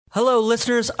Hello,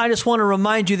 listeners. I just want to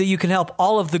remind you that you can help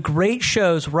all of the great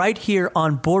shows right here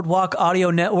on Boardwalk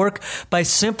Audio Network by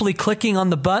simply clicking on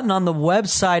the button on the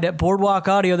website at Boardwalk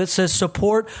Audio that says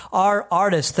support our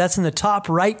artists. That's in the top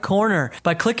right corner.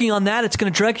 By clicking on that, it's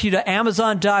going to direct you to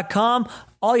Amazon.com.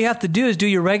 All you have to do is do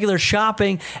your regular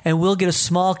shopping, and we'll get a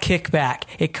small kickback.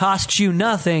 It costs you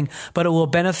nothing, but it will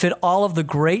benefit all of the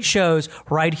great shows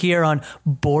right here on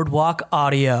Boardwalk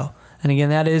Audio. And again,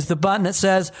 that is the button that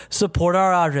says support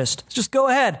our artist. Just go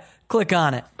ahead, click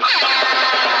on it.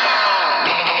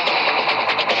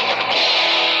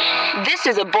 This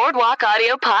is a Boardwalk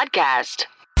Audio podcast.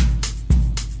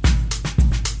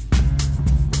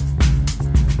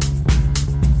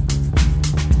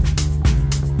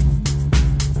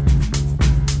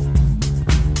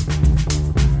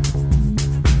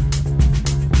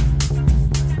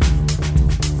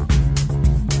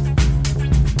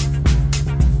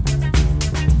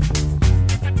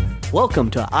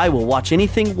 Welcome to I Will Watch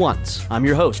Anything Once. I'm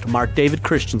your host, Mark David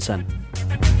Christensen.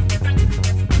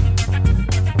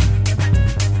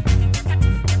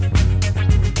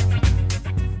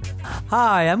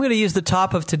 Hi, I'm going to use the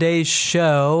top of today's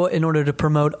show in order to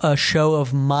promote a show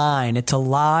of mine. It's a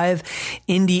live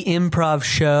indie improv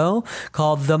show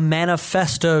called The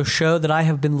Manifesto Show that I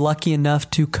have been lucky enough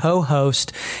to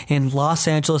co-host in Los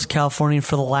Angeles, California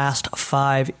for the last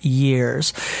 5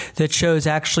 years. That show is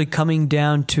actually coming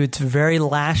down to its very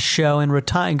last show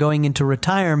and going into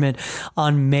retirement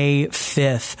on May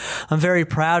 5th. I'm very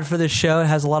proud for this show. It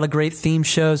has a lot of great theme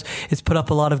shows. It's put up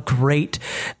a lot of great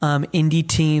indie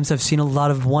teams. I've seen a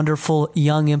lot of wonderful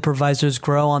young improvisers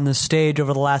grow on the stage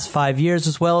over the last 5 years,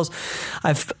 as well as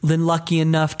I've been lucky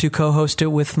enough to co-host it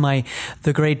with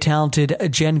the great talented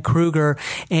Jen Kruger,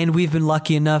 and we've been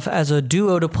lucky enough as a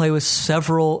duo to play with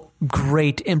several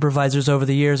great improvisers over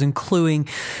the years, including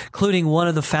one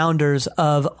of the founders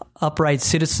of Upright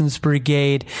Citizens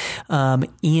Brigade,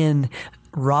 Ian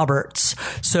Roberts.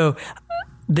 So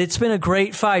it's been a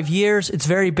great 5 years. It's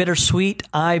very bittersweet.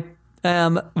 I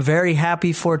am very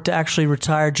happy for it to actually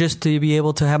retire, just to be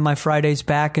able to have my Fridays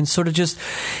back and sort of just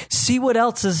see what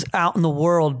else is out in the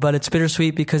world. But it's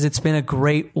bittersweet because it's been a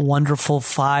great, wonderful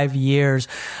 5 years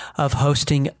of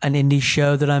hosting an indie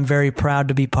show that I'm very proud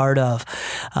to be part of.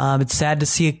 It's sad to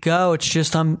see it go. It's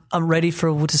just I'm ready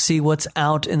to see what's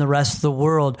out in the rest of the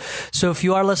world. So if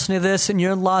you are listening to this and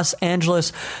you're in Los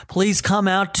Angeles, please come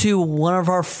out to one of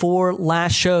our 4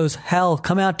 last shows. Hell,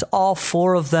 come out to all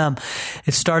 4 of them.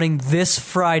 It's starting this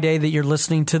Friday that you're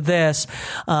listening to this,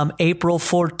 April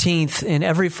 14th, and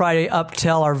every Friday up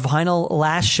till our final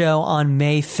last show on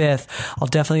May 5th. I'll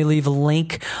definitely leave a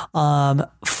link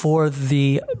for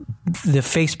the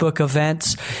Facebook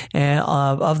events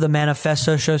of the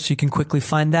Manifesto Show, so you can quickly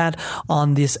find that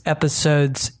on this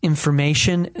episode's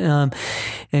information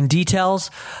and details.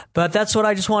 But that's what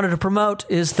I just wanted to promote,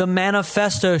 is the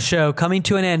Manifesto Show coming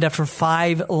to an end after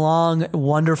 5 long,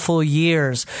 wonderful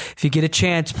years. If you get a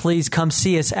chance, please come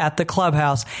see us at the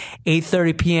Clubhouse,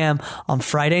 8:30 p.m. on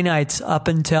Friday nights up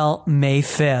until May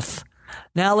 5th.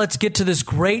 Now let's get to this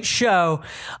great show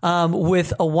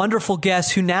with a wonderful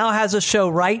guest who now has a show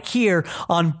right here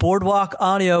on Boardwalk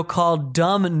Audio called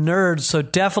Dumb Nerds. So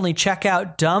definitely check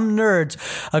out Dumb Nerds,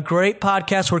 a great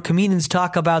podcast where comedians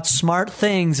talk about smart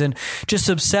things and just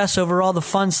obsess over all the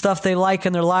fun stuff they like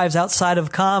in their lives outside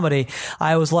of comedy.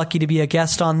 I was lucky to be a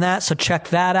guest on that, so check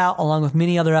that out along with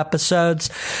many other episodes.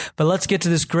 But let's get to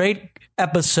this great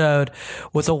episode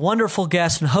with a wonderful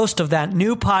guest and host of that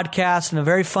new podcast and a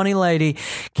very funny lady,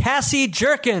 Cassi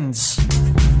Jerkins.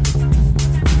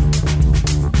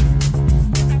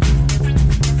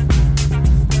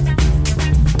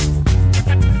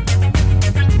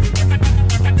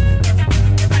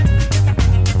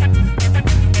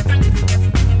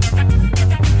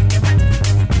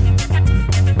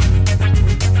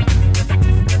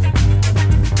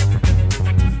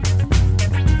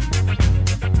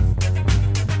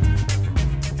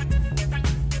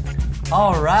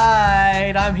 All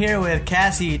right, I'm here with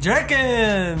Cassi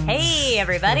Jerkins. Hey,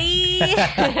 everybody.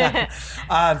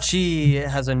 She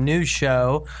has a new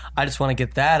show. I just want to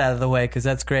get that out of the way because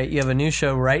that's great. You have a new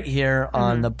show right here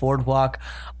on the Boardwalk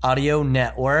Audio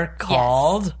Network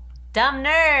called Dumb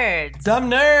Nerds.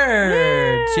 Dumb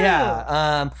Nerds. Woo!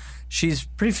 Yeah. She's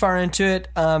pretty far into it,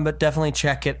 but definitely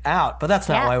check it out. But that's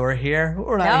not why we're here.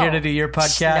 We're not here to do your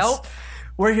podcast. Nope.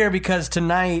 We're here because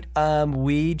tonight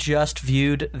we just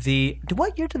viewed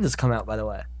what year did this come out, by the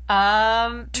way?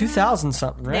 2000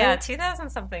 something, right? Yeah, 2000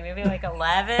 something, maybe like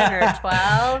 11 or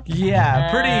 12. Yeah,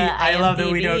 pretty. I love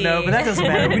that we don't know, but that doesn't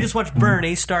matter. We just watched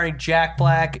Bernie, starring Jack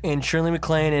Black and Shirley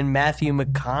MacLaine and Matthew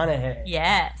McConaughey.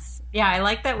 Yes. Yeah, I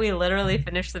like that we literally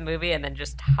finished the movie and then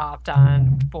just hopped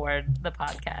on board the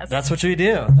podcast. That's what we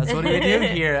do. That's what we do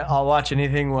here. I'll watch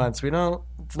anything once.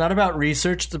 It's not about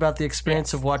research. It's about the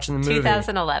experience of watching the movie.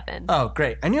 2011. Oh,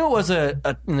 great. I knew it was in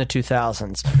the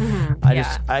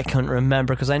 2000s. I couldn't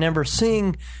remember because I remember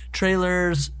seeing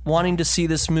trailers, wanting to see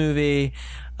this movie,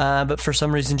 but for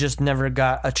some reason just never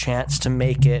got a chance to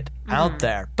make it out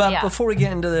there. But before we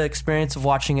get into the experience of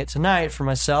watching it tonight for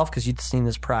myself, because you'd seen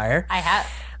this prior. I have.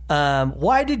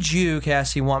 Why did you,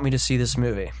 Cassie, want me to see this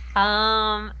movie?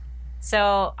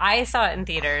 So I saw it in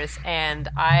theaters and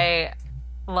I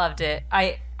loved it.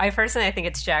 I personally, I think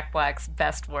it's Jack Black's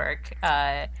best work.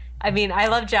 I mean, I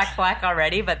love Jack Black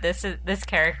already, but this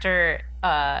character,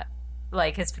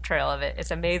 like his portrayal of it,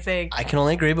 is amazing. I can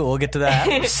only agree, but we'll get to that.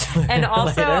 And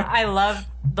also, later. I love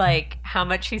like how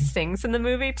much he sings in the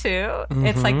movie too. Mm-hmm.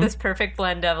 It's like this perfect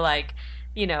blend of like,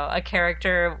 a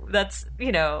character that's,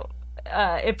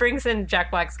 it brings in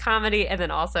Jack Black's comedy and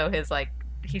then also his like,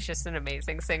 he's just an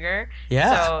amazing singer.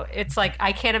 Yeah. So it's like,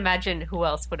 I can't imagine who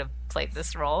else would have played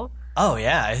this role. Oh,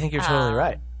 yeah. I think you're totally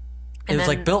right. It was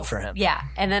like built for him. Yeah.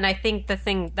 And then I think the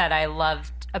thing that I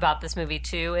loved about this movie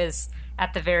too is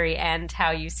at the very end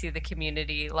how you see the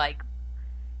community like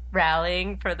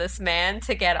rallying for this man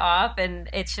to get off. And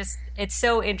it's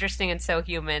so interesting and so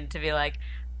human to be like,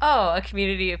 oh, a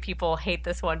community of people hate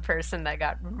this one person that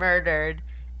got murdered.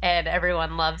 And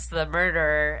everyone loves the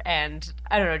murderer, and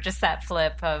I don't know, just that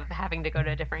flip of having to go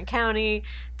to a different county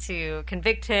to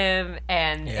convict him.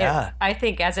 And I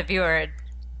think as a viewer,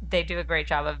 they do a great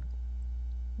job of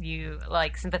you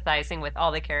like sympathizing with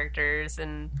all the characters,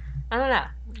 and I don't know,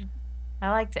 I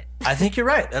liked it. I think you're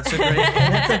right. That's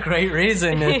a great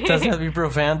reason. It doesn't have to be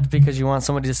profound because you want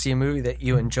somebody to see a movie that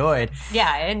you enjoyed.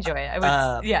 Yeah, I enjoy it.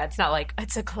 It's not like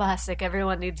it's a classic.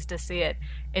 Everyone needs to see it.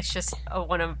 It's just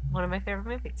one of my favorite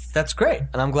movies. That's great,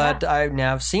 and I'm glad I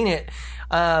now have seen it.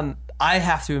 I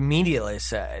have to immediately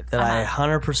say that I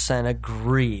 100%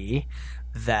 agree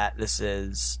that this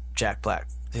is Jack Black,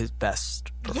 his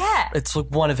best. Yeah, it's like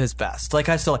one of his best. Like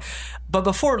I still, but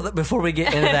before we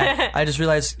get into that, I just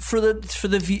realized for the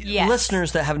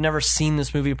listeners that have never seen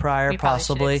this movie prior,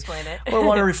 possibly, or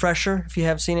want a refresher if you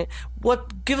have seen it,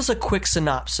 give us a quick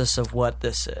synopsis of what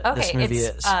this is. Okay, this movie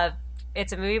is.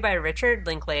 It's a movie by Richard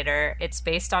Linklater. It's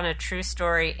based on a true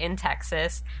story in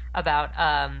Texas about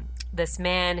this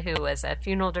man who was a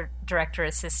funeral director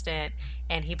assistant,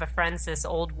 and he befriends this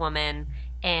old woman,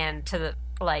 and to the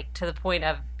point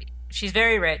of she's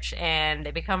very rich, and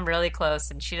they become really close,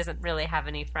 and she doesn't really have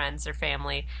any friends or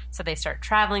family, so they start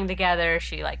traveling together.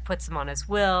 She like puts him on his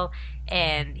will,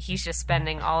 and he's just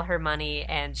spending all her money,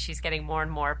 and she's getting more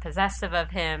and more possessive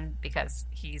of him because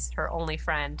he's her only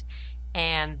friend.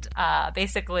 And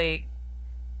basically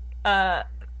pushes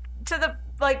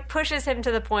him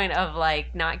to the point of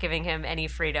like not giving him any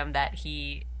freedom, that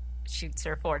he shoots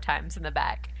her 4 times in the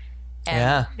back.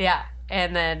 And,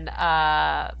 and then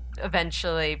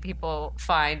eventually people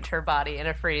find her body in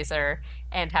a freezer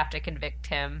and have to convict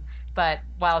him. But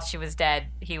while she was dead,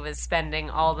 he was spending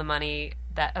all the money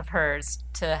of hers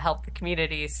to help the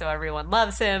community, so everyone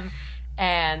loves him.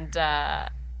 And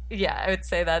I would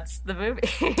say that's the movie.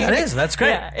 That's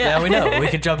great. Yeah, we know. We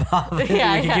could jump off. We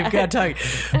can keep talking.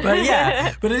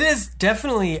 But it is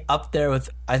definitely up there with,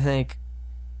 I think,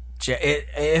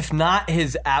 if not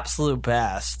his absolute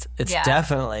best, it's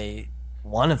definitely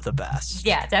one of the best.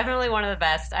 Yeah, definitely one of the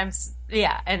best. And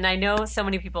I know so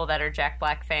many people that are Jack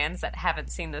Black fans that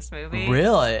haven't seen this movie.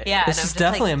 Really? Yeah. This is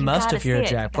definitely a must if you're a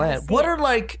Jack Black. What are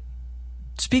like...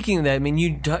 Speaking of that, I mean,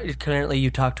 you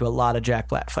talk to a lot of Jack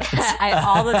Black fans.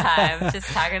 All the time, just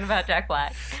talking about Jack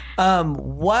Black.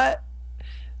 What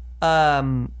are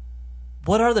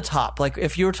the top? Like,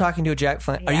 if you were talking to a Jack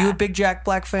fan, are you a big Jack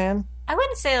Black fan? I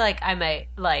wouldn't say like I'm a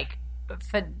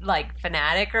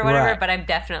fanatic or whatever, right. But I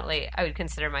would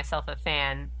consider myself a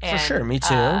fan. And, for sure, me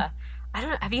too. I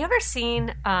don't know. Have you ever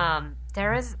seen?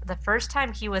 There was the first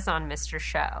time he was on Mr.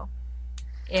 Show.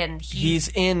 And he's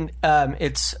in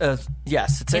it's an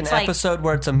episode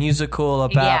where it's a musical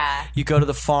about you go to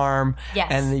the farm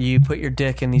and you put your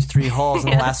dick in these 3 holes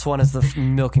and the last one is the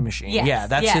milking machine.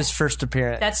 That's his first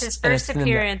appearance. That's his first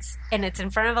appearance, and it's in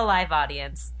front of a live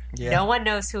audience. No one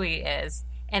knows who he is,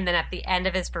 and then at the end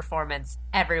of his performance,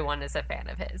 everyone is a fan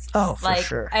of his. Oh, for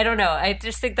sure. I don't know. I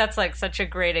just think that's like such a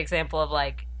great example of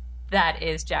like that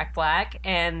is Jack Black,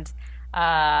 and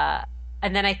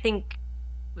then I think,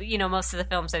 most of the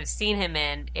films I've seen him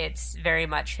in, it's very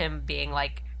much him being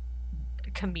like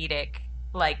comedic,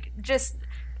 like just,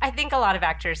 I think a lot of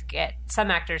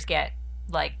some actors get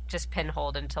like just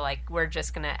pinholed into like, we're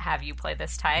just going to have you play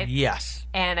this type. Yes.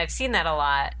 And I've seen that a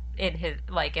lot in his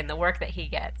in the work that he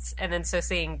gets. And then so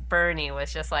seeing Bernie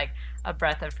was just like a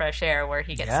breath of fresh air where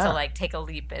he gets to take a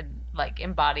leap and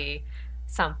embody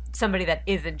somebody that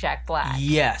isn't Jack Black.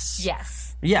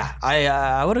 Yes. Yeah,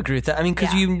 I would agree with that. I mean,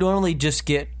 because you normally just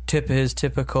get his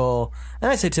typical,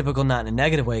 and I say typical not in a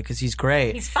negative way because he's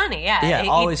great. He's funny,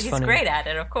 always he's funny. He's great at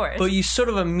it, of course. But you sort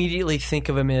of immediately think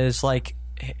of him as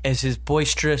his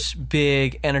boisterous,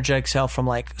 big, energetic self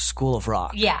from School of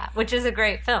Rock. Yeah, which is a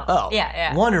great film. Oh,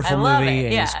 yeah. Wonderful movie,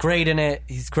 and yeah. he's great in it.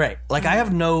 He's great. I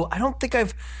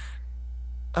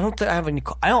don't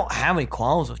have any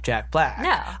qualms with Jack Black.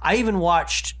 No. I even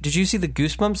watched. Did you see the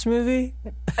Goosebumps movie?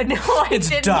 No, I it's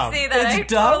didn't dumb. see that. It's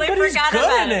dumb, totally but he's forgot good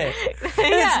about in it. And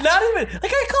Yeah. it's not even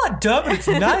I call it dumb, but it's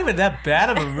not even that bad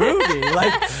of a movie.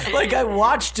 I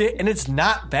watched it and it's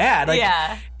not bad.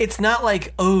 It's not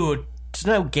it's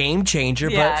no game changer,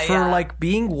 but for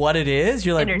being what it is,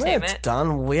 you're man, it's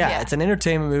done. It's an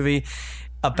entertainment movie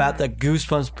about the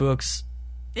Goosebumps books.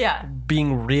 Yeah.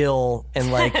 Being real and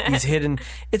he's hidden.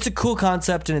 It's a cool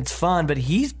concept and it's fun, but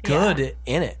he's good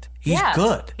in it. He's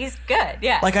good. He's good,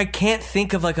 yeah. I can't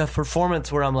think of a performance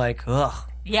where I'm ugh.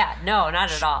 Yeah, no,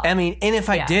 not at all. I mean, and if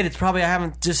I did, it's probably I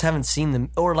haven't seen them.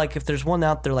 Or if there's one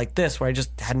out there like this where I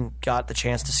just hadn't got the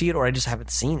chance to see it or I just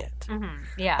haven't seen it. Mm-hmm.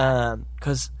 Yeah.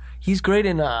 Because he's great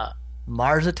in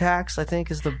Mars Attacks, I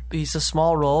think, he's a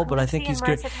small role, but I think he's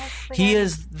good. He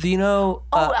is, the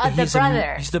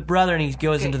brother. He's the brother, and he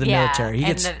goes into the military. He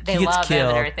gets they he gets love killed. him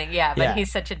and everything. Yeah, but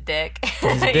he's such a dick.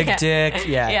 He's a big dick.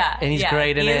 Yeah, and he's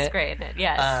great in it. He is great in it.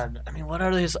 Yes. I mean, what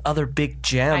are his other big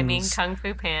gems? I mean, Kung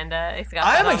Fu Panda. He's got.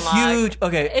 I'm a huge.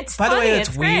 Okay. It's by funny, the way, that's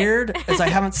it's great. weird. Is I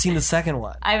haven't seen the second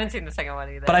one. I haven't seen the second one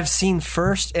either. But I've seen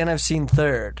first and I've seen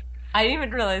third. I didn't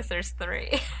even realize there's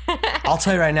 3. I'll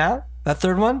tell you right now, that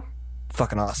third one,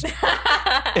 fucking awesome.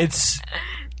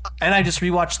 And I just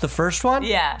rewatched the first one.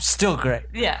 Yeah. Still great.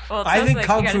 Yeah. Well, I think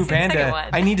Kung Fu Panda.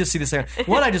 I need to see the second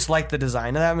one. I just like the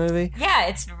design of that movie.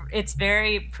 Yeah, it's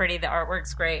very pretty. The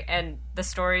artwork's great, and the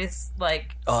story's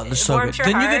they're so good.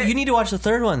 Then you need to watch the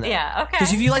third one. Then. Yeah. Okay.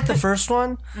 Because if you like the first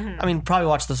one, I mean, probably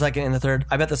watch the second and the third.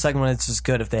 I bet the second one is just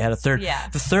good if they had a third. Yeah.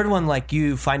 The third one,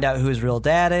 you find out who his real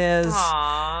dad is.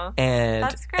 Aww. And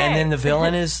that's great. And then the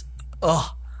villain is the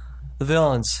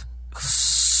villain's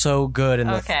so good in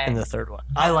the third one.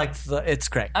 I like it's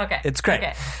great. Okay. It's great.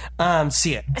 Okay.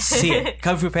 See it.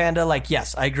 Kung Fu Panda,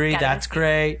 yes, I agree. That's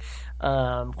great.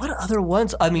 What other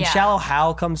ones? I mean, Shallow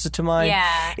Hal comes to mind.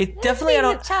 Yeah. It definitely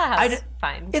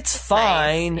fine. It's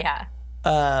fine. Nice.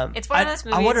 Yeah. It's one of those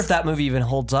movies. I wonder if that movie even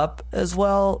holds up as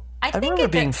well. I remember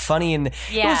it being funny, and it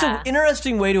was an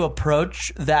interesting way to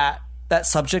approach that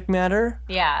subject matter.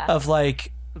 Yeah. Of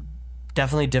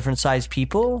definitely different sized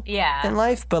people. Yeah. In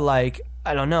life, but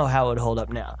I don't know how it would hold up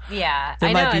now. Yeah.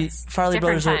 There might be it's Farley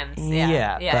different Brothers. Times.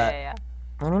 Yeah.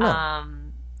 I don't know.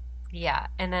 Yeah,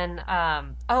 and then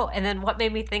what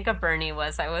made me think of Bernie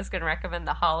was I was going to recommend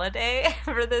The Holiday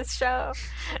for this show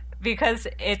because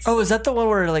it's. Oh, is that the one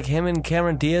where him and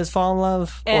Cameron Diaz fall in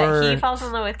love? Or he falls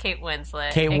in love with Kate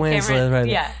Winslet. Kate Winslet, right?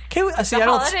 Yeah. The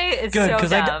Holiday is good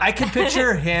because I could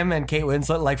picture him and Kate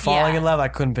Winslet falling in love. I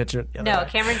couldn't picture it. The other way.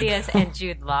 Cameron Diaz and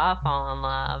Jude Law fall in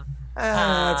love.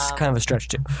 That's kind of a stretch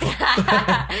too.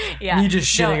 Yeah, you just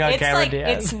shitting on Cameron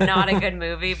Diaz. It's not a good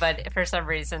movie, but for some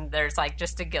reason there's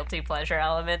just a guilty pleasure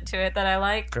element to it that I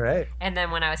like. Great. And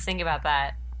then when I was thinking about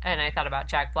that, and I thought about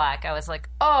Jack Black, I was like,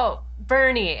 "Oh,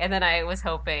 Bernie!" And then I was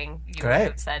hoping you would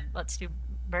have said, "Let's do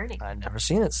Bernie." I've never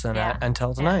seen it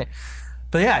until tonight.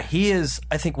 But he is,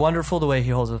 I think, wonderful the way he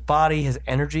holds his body. His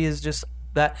energy is just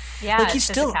that. Yeah, he's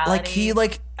still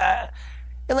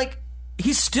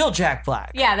he's still Jack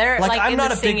Black. Yeah, they're I'm in not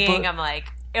the a singing. big.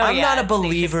 I'm not a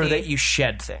believer that you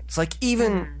shed things.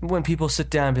 Even when people sit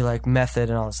down and be like method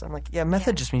and all this, I'm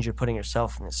method just means you're putting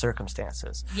yourself in the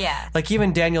circumstances. Yeah.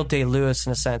 Even Daniel Day-Lewis,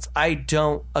 in a sense, I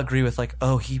don't agree with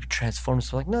he transforms.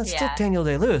 So no, it's still Daniel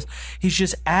Day-Lewis. He's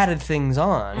just added things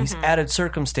on. He's added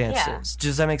circumstances. Yeah.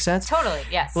 Does that make sense? Totally.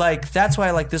 Yes. That's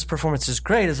why this performance is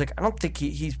great. Is I don't think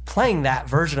he's playing that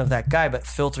version of that guy, but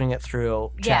filtering it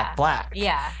through Jack Black.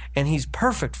 Yeah. And he's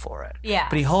perfect for it. Yeah.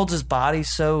 But he holds his body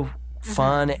so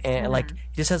fun and he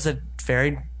just has a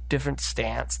very different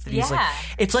stance that he's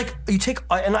it's you take,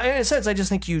 and in a sense I just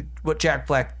think what Jack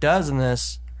Black does in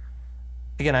this,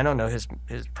 again, I don't know his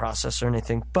process or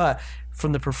anything, but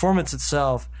from the performance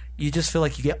itself you just feel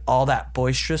you get all that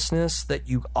boisterousness that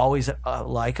you always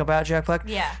like about Jack Black,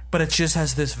 but it just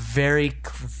has this very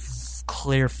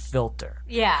clear filter,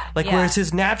 whereas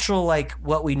his natural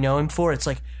what we know him for, it's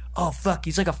oh fuck,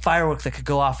 he's like a firework that could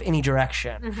go off any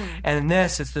direction. And in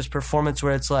this, it's this performance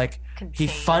where it's he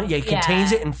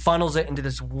contains it and funnels it into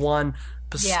this one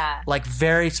like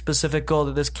very specific goal,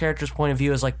 that this character's point of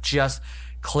view is like just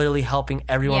clearly helping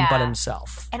everyone but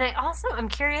himself. And I'm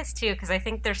curious too, because I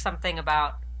think there's something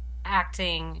about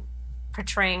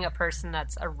portraying a person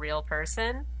that's a real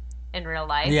person in real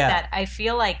life that I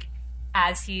feel like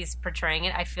as he's portraying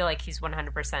it, I feel like he's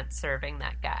 100% serving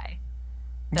that guy.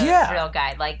 The real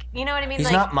guy. Like, you know what I mean? He's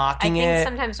like, not mocking it. I think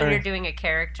sometimes when you're doing a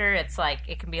character, it's like,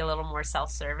 it can be a little more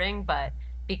self-serving, but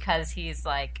because he's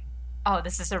like, oh,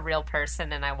 this is a real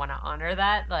person and I want to honor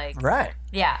that, like... Right.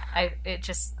 Yeah, I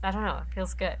don't know, it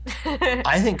feels good.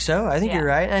 I think so. I think you're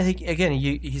right. And I think, again,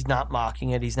 he's not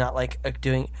mocking it. He's not, like,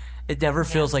 doing... It never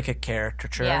feels like a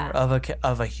caricature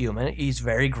of a human. He's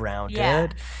very grounded. Yeah.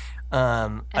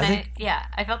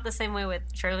 I felt the same way with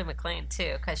Shirley MacLaine,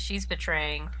 too, because she's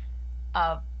portraying...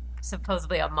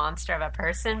 supposedly a monster of a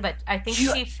person, but I think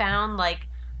she found like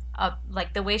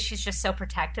the way she's just so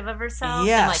protective of herself.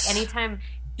 Yes. And like anytime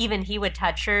even he would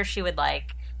touch her, she would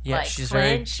like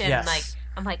flinch and like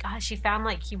I'm like, she found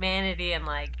like humanity and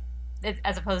like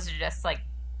as opposed to just like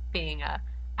being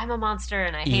I'm a monster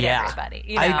and I hate everybody.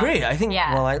 You know? I agree. I think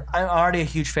well, I'm already a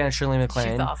huge fan of Shirley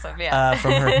MacLaine. She's awesome,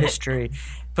 from her history.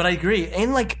 But I agree.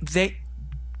 And like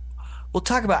we'll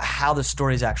talk about how the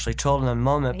story is actually told in a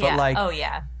moment,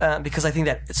 but because I think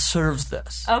that it serves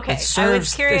this. Okay, I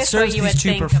was curious. It serves these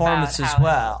two performances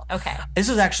well. Okay, this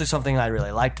is actually something I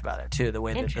really liked about it too, the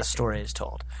way that the story is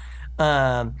told.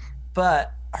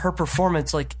 But her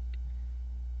performance, like,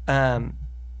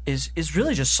 is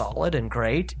really just solid and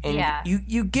great, and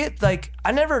you get like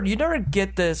you never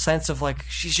get the sense of like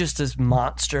she's just this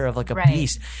monster of like a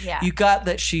beast. Yeah. You got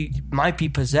that she might be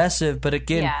possessive, but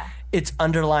again. Yeah. It's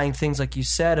underlying things like you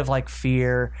said of like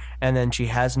fear, and then she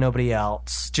has nobody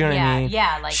else. Do you know what I mean?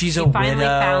 Yeah, like she's she a finally widow.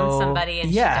 Found somebody, and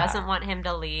she doesn't want him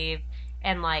to leave.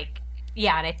 And like,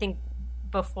 and I think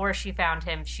before she found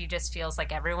him, she just feels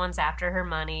like everyone's after her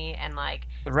money and like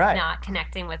not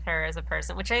connecting with her as a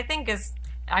person, which I think is.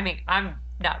 I mean, I'm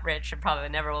not rich and probably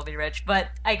never will be rich, but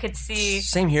I could see...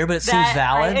 Same here, but it seems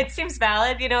valid. It seems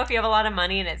valid, if you have a lot of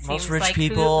money and it seems most rich like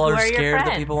people who are scared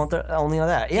that people want only know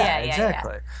that. Yeah,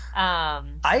 exactly. Yeah.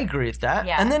 I agree with that.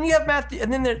 Yeah. And then you have Matthew,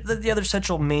 and then the other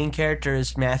central main character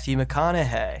is Matthew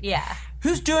McConaughey. Yeah.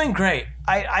 Who's doing great.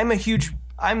 I'm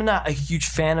not a huge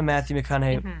fan of Matthew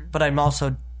McConaughey, but I'm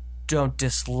also... don't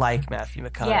dislike Matthew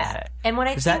McConaughey. Yeah. And what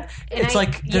I think... It's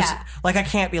like, there's, like, I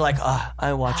can't be like,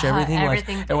 I watch everything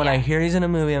and when I hear he's in a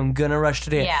movie, I'm going to rush to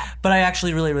do it. Yeah. But I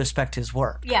actually really respect his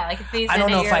work. Yeah, like, if he's I don't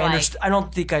know if I understand... I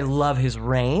don't think I love his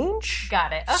range.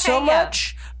 Got it. Okay, so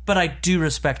much, but I do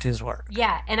respect his work.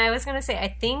 Yeah, and I was going to say, I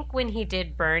think when he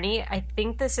did Bernie, I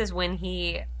think this is when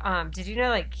he... did you know,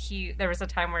 like, there was a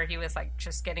time where he was, like,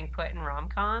 just getting put in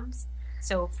rom-coms?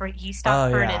 So he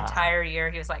stopped for an entire year.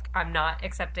 He was like, I'm not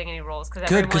accepting any roles. Good,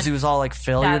 because he was all like,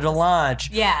 failure to launch.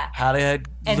 Yeah. How to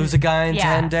lose a guy in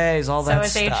 10 days, all that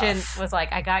stuff. So his agent was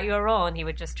like, I got you a role. And he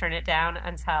would just turn it down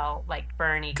until like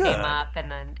Bernie came up.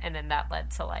 And then that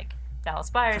led to like Dallas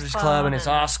Buyers Club and his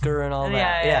Oscar and all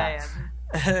that. Yeah.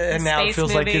 And now it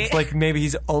feels movie. like it's like maybe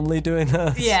he's only doing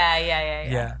this.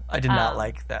 Yeah. I did not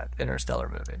like that Interstellar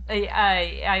movie.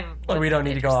 We don't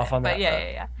need to go off on that.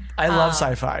 Yeah. I love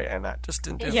sci-fi, and that just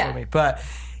didn't do it for me. But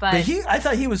I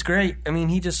thought he was great. I mean,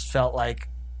 he just felt like,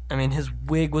 his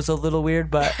wig was a little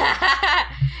weird, but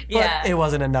but it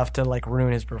wasn't enough to like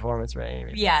ruin his performance, right?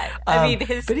 Yeah, but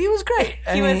he was great.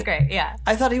 He was great. Yeah,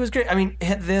 I thought he was great. I mean,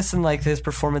 this and like his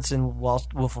performance in Wolf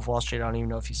of Wall Street. I don't even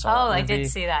know if you saw. Oh, I did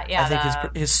see that. Yeah, I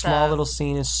think his small little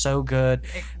scene is so good.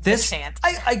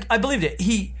 I believed it.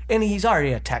 He's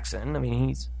already a Texan. I mean,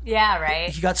 he's right.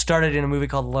 He got started in a movie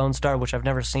called Lone Star, which I've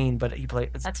never seen, but he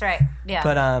played. That's right. Yeah,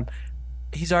 but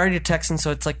he's already a Texan,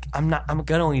 so it's like I'm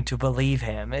gonna need to believe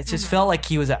him. It just felt like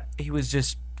he was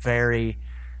just very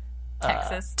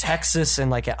Texas and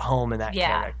like at home in that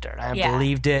character. And I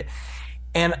believed it.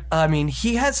 And I mean,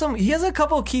 he has a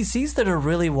couple of key scenes that are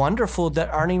really wonderful that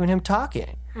aren't even him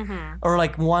talking. Mm-hmm. Or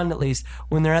like one at least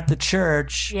when they're at the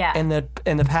church and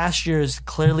the pastor is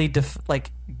clearly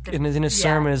in his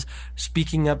sermon is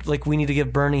speaking up like we need to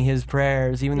give Bernie his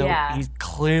prayers even though he's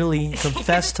clearly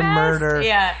confessed to murder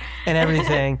and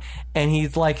everything, and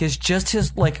he's like his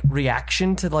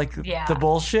reaction to like the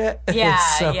bullshit.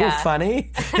 It's so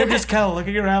funny. Him just kind of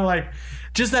looking around like.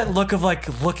 Just that look of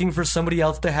like looking for somebody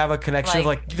else to have a connection of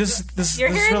like this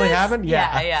really happened.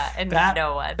 Yeah, and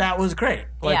no one. That was great.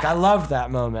 Like I loved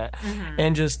that moment,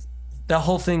 and just the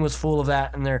whole thing was full of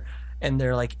that. And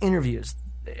their like interviews.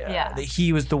 That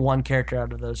he was the one character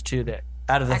out of those two that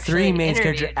out of the three main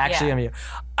characters actually interviewed.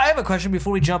 I have a question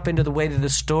before we jump into the weight of the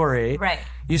story. Right.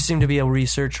 You seem to be a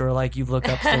researcher, like you look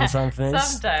up things on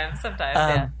things. Sometimes.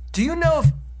 Yeah. Do you know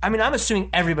if I mean, I'm assuming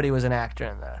everybody was an actor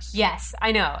in this. Yes,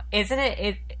 I know. Isn't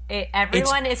it?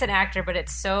 Everyone is an actor, but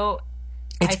it's so...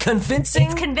 It's convincing?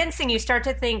 It's convincing. You start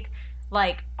to think,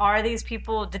 like, are these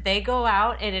people... Did they go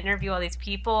out and interview all these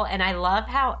people? And I love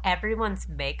how everyone's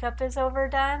makeup is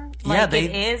overdone. Like,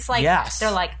 it is, like, they're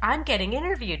like, I'm getting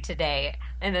interviewed today.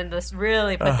 And then this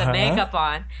really put the makeup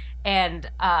on. And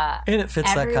it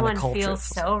fits that kind of culture. Everyone feels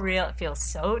so real. It feels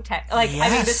so I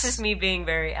mean, this is me being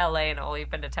very LA and only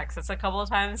been to Texas a couple of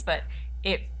times, but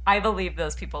I believe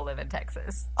those people live in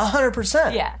Texas.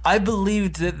 100%. Yeah, I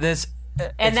believed that this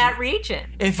and that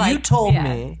region. If you told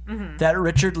me that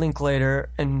Richard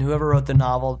Linklater and whoever wrote the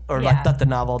novel, or like not the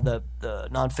novel, the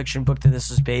nonfiction book that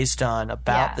this is based on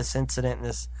about this incident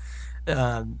and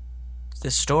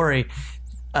this story.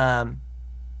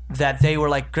 That they were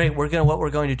like, great, what we're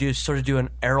going to do is sort of do an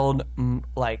Errol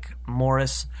like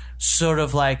Morris sort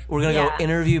of like, we're going to go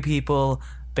interview people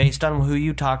based on who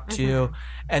you talk to,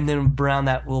 and then around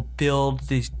that we'll build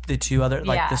the two other,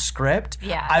 like the script.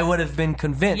 Yeah. I would have been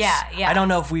convinced. Yeah. I don't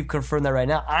know if we've confirmed that right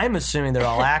now. I'm assuming they're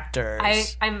all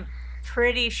actors. I'm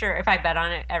pretty sure, if I bet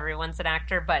on it, everyone's an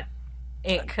actor, but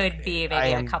it could be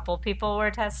maybe a couple people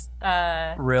were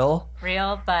real,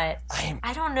 but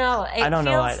I don't know. I don't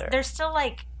know either. They're still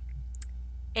like,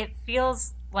 it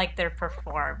feels like they're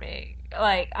performing.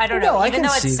 Like, I don't know. Even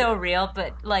though it's so real,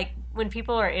 but like when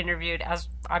people are interviewed, as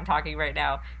I'm talking right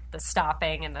now, the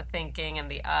stopping and the thinking and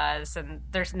the uhs, and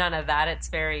there's none of that. It's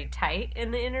very tight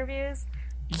in the interviews.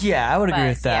 Yeah, I would agree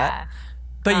with that. Yeah.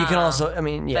 But you can also, I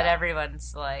mean, But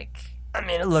everyone's like... I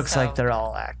mean, it looks like they're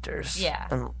all actors. Yeah.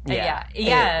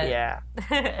 Yeah.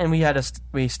 And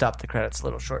we stopped the credits a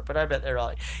little short, but I bet they're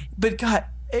all... But God,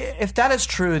 if that is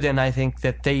true, then I think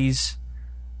that they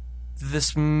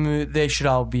should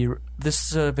all be... This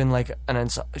should have been like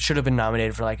should have been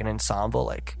nominated for like an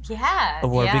ensemble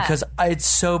award because it's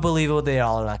so believable they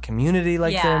all are in a community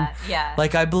like them. Yeah.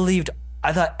 Like I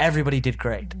thought everybody did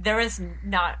great. There was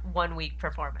not one weak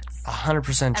performance.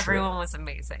 100% true. Everyone was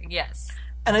amazing. Yes.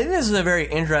 And I think this is a very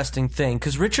interesting thing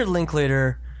because Richard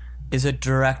Linklater is a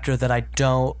director that I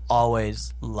don't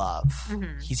always love.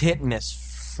 Mm-hmm. He's hit and miss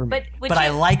for me. But I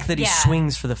like that he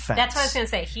swings for the fence. That's what I was going to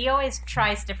say. He always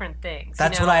tries different things.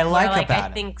 That's what I like about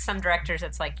it. I think some directors,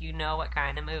 it's like, you know what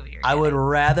kind of movie you're getting. I would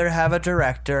rather have a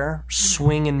director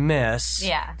swing and miss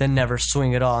than never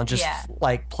swing at all and just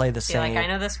play the same. Like, I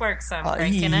know this works, so I'm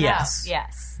cranking it out.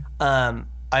 Yes. I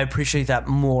appreciate that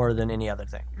more than any other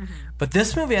thing. Mm-hmm. But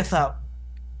this movie, I thought,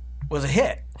 was a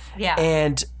hit. Yeah.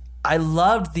 And I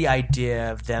loved the idea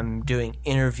of them doing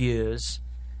interviews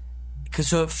because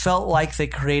so it felt like they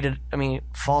created, I mean,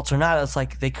 faults or not, it's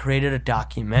like they created a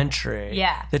documentary.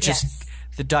 Yeah. That just,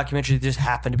 the documentary just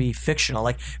happened to be fictional.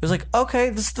 Like, it was like, okay,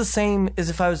 this is the same as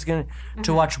if I was going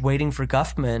to watch Waiting for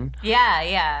Guffman. Yeah,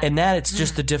 yeah. And that it's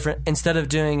just a different, instead of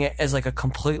doing it as like a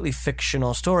completely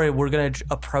fictional story, we're going to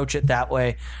approach it that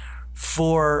way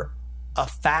for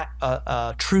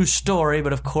a true story,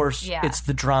 but of course it's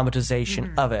the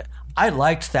dramatization of it. I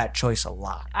liked that choice a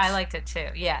lot. I liked it too.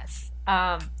 Yes.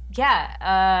 But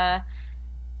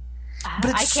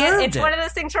it's one of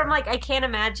those things where I'm like, I can't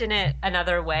imagine it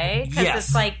another way because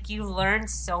it's like you learn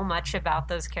so much about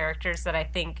those characters that I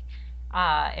think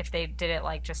if they did it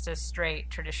like just a straight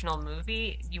traditional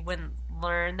movie, you wouldn't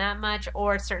learn that much,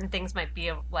 or certain things might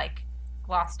be like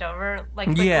glossed over like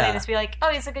quickly. Just be like, oh,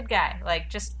 he's a good guy, like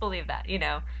just believe that, you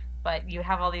know. But you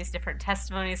have all these different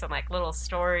testimonies and like little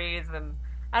stories, and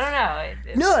I don't know.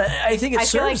 No, I think I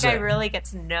feel like I really get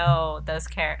to know those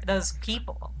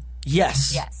people.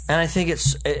 Yes. And I think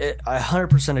I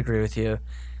 100% agree with you.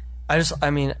 I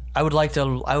would like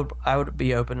to. I would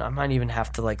be open. I might even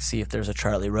have to like see if there's a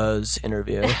Charlie Rose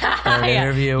interview.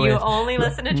 You only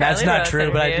listen to Charlie Rose. That's not true,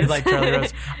 interviews. But I do like Charlie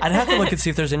Rose. I'd have to look and see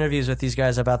if there's interviews with these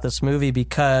guys about this movie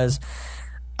because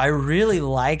I really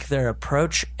like their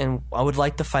approach, and I would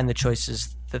like to find the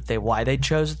choices why they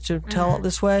chose to tell it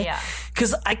this way.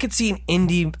 Because I could see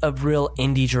a real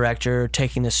indie director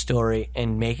taking this story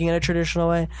and making it a traditional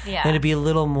way. And it'd be a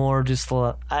little more just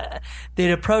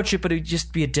they'd approach it, but it'd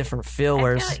just be a different feel.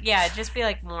 It'd just be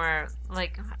like more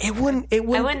like it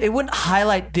wouldn't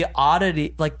highlight the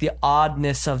oddity, like the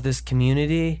oddness of this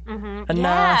community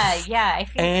enough. I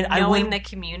feel knowing the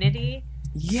community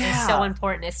is so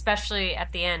important, especially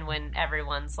at the end when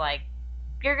everyone's like,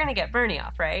 you're gonna get Bernie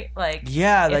off, right? Like,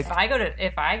 if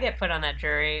I get put on that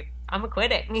jury, I'm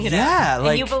acquitting. You know?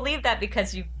 And you believe that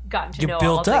because you've gotten to know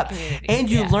built all up, the community, and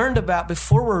you learned about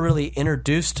before we're really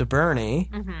introduced to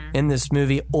Bernie in this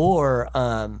movie, or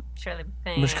Shirley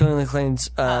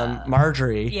MacLaine's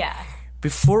Marjorie. Yeah.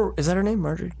 Before, is that her name,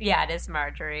 Marjorie? Yeah, it is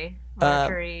Marjorie.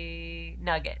 Marjorie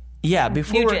Nugget.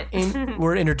 before Nugent.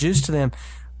 we're introduced to them,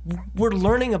 we're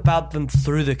learning about them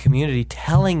through the community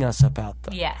telling us about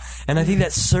them. Yes. And I think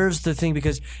that serves the thing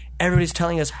because everybody's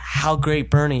telling us how great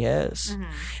Bernie is.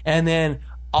 And then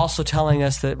also telling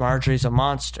us that Marjorie's a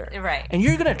monster. Right. And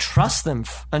you're going to trust them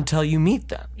until you meet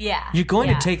them. Yeah. You're going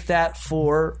to take that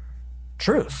for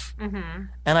truth. And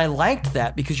I liked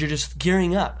that because you're just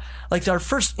gearing up. Like our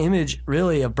first image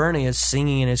really of Bernie is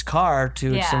singing in his car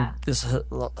to this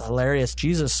hilarious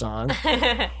Jesus song.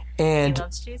 And he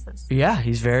loves Jesus. Yeah,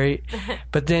 he's very.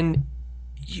 But then,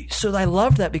 so I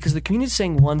love that because the community's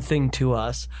saying one thing to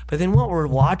us, but then what we're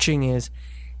watching is,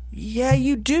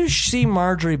 you do see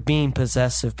Marjorie being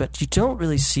possessive, but you don't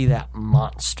really see that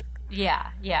monster. Yeah.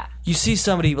 You see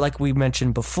somebody like we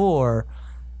mentioned before,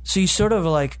 so you sort of are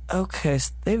like, okay,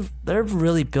 so they've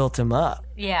really built him up.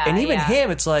 Yeah, and even him,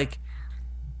 it's like,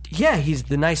 he's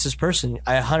the nicest person.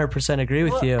 I 100% agree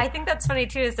with you. I think that's funny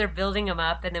too. Is they're building him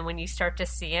up, and then when you start to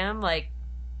see him, like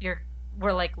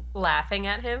we're like laughing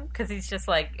at him because he's just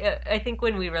like. I think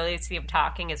when we really see him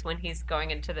talking is when he's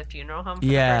going into the funeral home for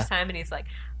the first time, and he's like,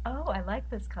 "Oh, I like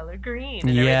this color green,"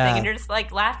 and everything, and you're just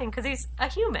like laughing because he's a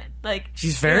human. Like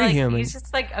he's very human. He's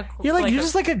just like a. You're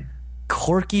just like a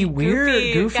quirky,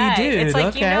 weird, goofy guy. dude. It's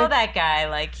like you know that guy.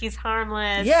 Like he's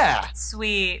harmless. Yeah,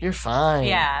 sweet. You're fine.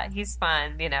 Yeah, he's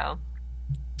fun. You know.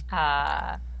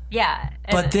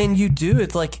 But then you do.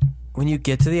 It's like when you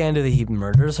get to the end of it, he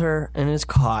murders her and is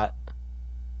caught.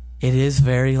 It is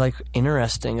very like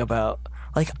interesting about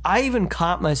like I even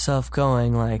caught myself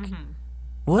going like,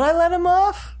 would I let him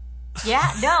off?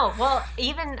 Yeah, no. Well,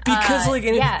 even because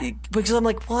because I'm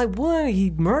like, well, I would.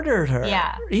 He murdered her.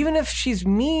 Yeah. Even if she's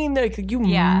mean, like you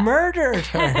murdered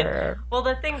her. Well,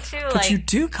 the thing too, but you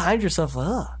do kind yourself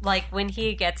up. Like when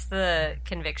he gets the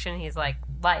conviction, he's like,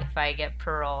 "Life. I get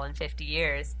parole in 50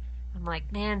 years." I'm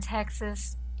like, "Man,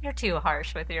 Texas, you're too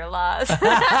harsh with your laws."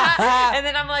 And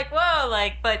then I'm like, "Whoa!"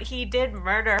 Like, but he did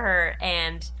murder her,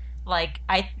 and. Like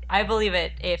I believe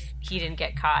it. If he didn't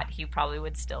get caught, he probably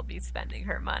would still be spending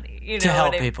her money. You know, to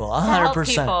help people,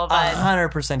 100%,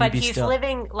 100%. But he's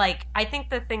living like I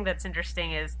think the thing that's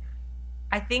interesting is,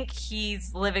 I think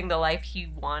he's living the life he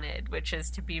wanted, which is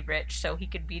to be rich so he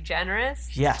could be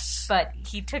generous. Yes. But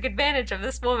he took advantage of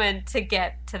this woman to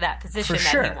get to that position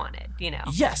that he wanted. You know.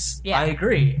 Yes, I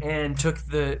agree. And took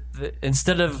the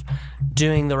instead of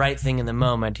doing the right thing in the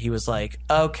moment, he was like,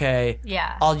 okay,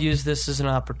 I'll use this as an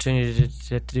opportunity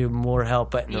to do more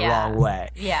help, but in the wrong way.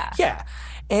 Yeah.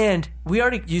 And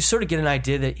you sort of get an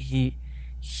idea that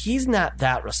he's not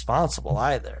that responsible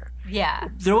either. Yeah.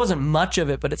 There wasn't much of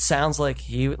it, but it sounds like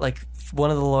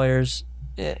one of the lawyers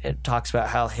it talks about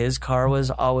how his car was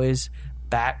always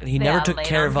back. He never took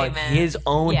care of like his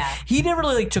own. Yeah. He never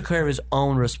really took care of his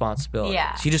own responsibilities.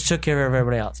 Yeah. He just took care of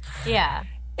everybody else. Yeah.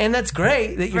 And that's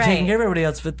great that you're taking care of everybody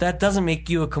else, but that doesn't make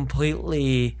you a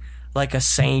completely like a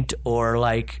saint or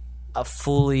like a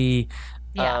fully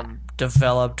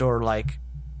developed or like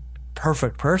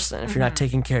perfect person if you're not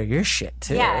taking care of your shit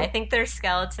too. Yeah, I think there's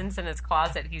skeletons in his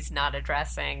closet he's not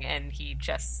addressing, and he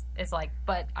just is like,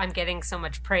 but I'm getting so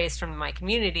much praise from my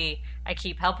community. I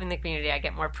keep helping the community. I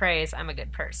get more praise. I'm a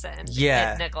good person.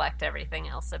 Yeah. And neglect everything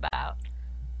else about,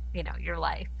 your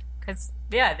life. Because,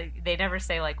 they never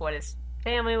say, like, what his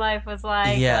family life was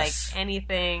like, like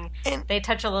anything. And they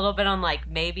touch a little bit on, like,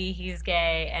 maybe he's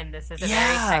gay, and this is a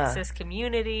very Texas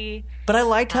community. But I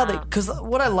liked how because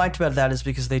what I liked about that is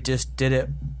because they just did it.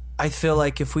 I feel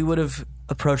like if we would have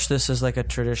approached this as like a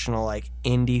traditional like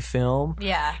indie film,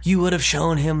 you would have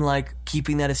shown him like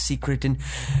keeping that a secret, and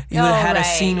you would have had a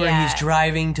scene where he's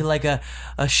driving to like a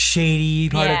shady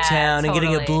part of town and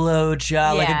getting a blow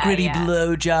job, like a gritty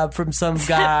blow job from some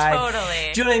guy.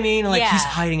 Totally. Do you know what I mean? Like he's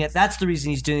hiding it. That's the reason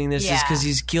he's doing this is because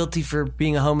he's guilty for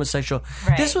being a homosexual.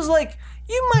 Right. This was like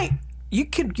you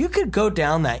could go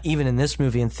down that even in this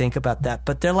movie and think about that,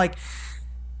 but they're like.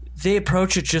 They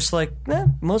approach it just like,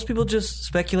 most people just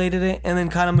speculated it and then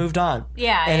kind of moved on.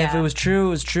 Yeah, and if it was true, it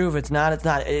was true. If it's not, it's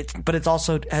not. But it's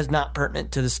also has not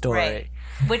pertinent to the story. Right.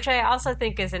 Which I also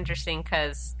think is interesting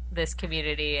because this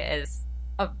community is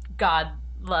a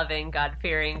God-loving,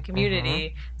 God-fearing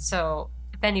community. So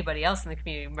if anybody else in the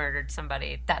community murdered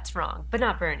somebody, that's wrong, but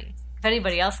not Bernie. If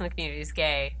anybody else in the community is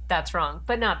gay, that's wrong,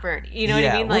 but not Bernie. You know what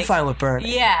I mean? We're fine with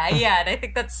Bernie. Yeah. And I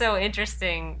think that's so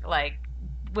interesting, like,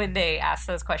 when they ask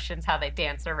those questions, how they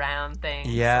dance around things.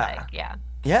 Yeah.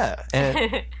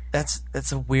 And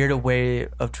that's a weird way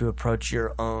to approach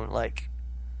your own like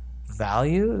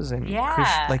values and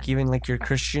like even like your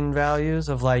Christian values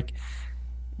of like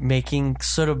making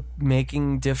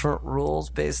different rules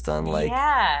based on like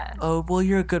oh well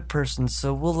you're a good person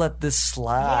so we'll let this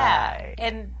slide.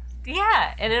 And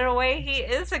Yeah, and in a way, he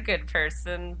is a good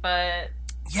person, but...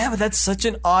 Yeah, but that's such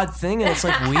an odd thing, and it's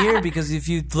like weird because if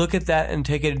you look at that and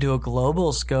take it into a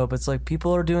global scope, it's like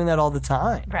people are doing that all the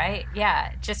time. Right,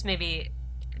 yeah. Just maybe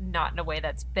not in a way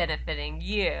that's benefiting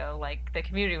you. Like, the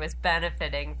community was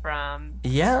benefiting from...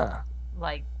 Yeah.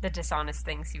 Like, the dishonest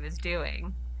things he was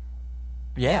doing.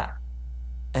 Yeah.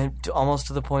 And almost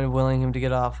to the point of willing him to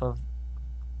get off of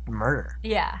murder.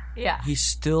 Yeah. He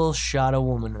still shot a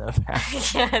woman in the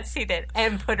back. Yes, he did.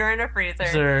 And put her in a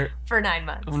freezer for 9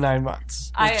 months. 9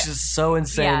 months. Which is so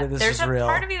insane that this is real. There's a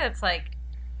part of me that's like,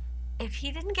 if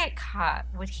he didn't get caught,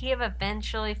 would he have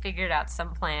eventually figured out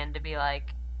some plan to be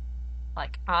like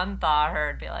unthaw her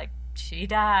and be like, she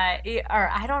died? Or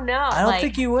I don't know. I don't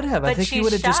think he would have. I think he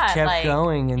would have just kept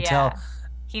going until... Yeah,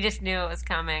 he just knew it was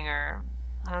coming, or...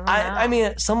 I don't know. I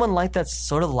mean, someone like that's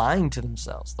sort of lying to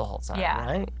themselves the whole time,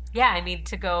 right? Yeah, I mean,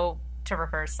 to go to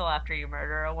rehearsal after you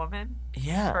murder a woman.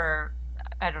 Yeah.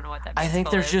 I don't know what that I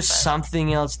think there's just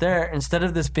something else there. Instead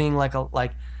of this being like a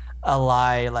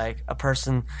lie, like a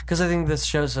person... Because I think this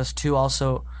shows us, too,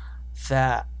 also,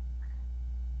 that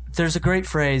there's a great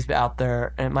phrase out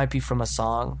there, and it might be from a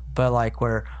song, but like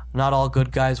where not all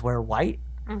good guys wear white.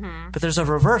 Mm-hmm. But there's a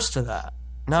reverse to that.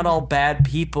 Not all bad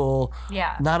people.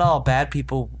 Yeah. Not all bad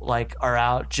people like are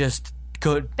out just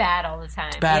good. Bad all the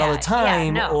time. Bad all the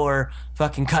time, or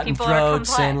fucking cutting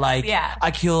throats and like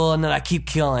I kill and then I keep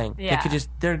killing. Yeah.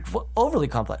 They're overly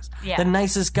complex. Yeah. The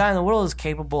nicest guy in the world is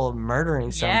capable of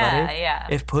murdering somebody. Yeah.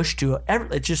 If pushed to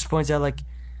it just points out like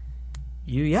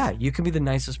you can be the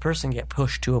nicest person, get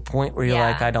pushed to a point where you're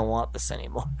like, I don't want this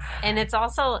anymore. And it's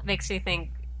also makes you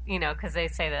think, because they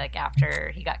say that like after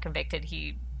he got convicted,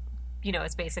 he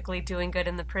is basically doing good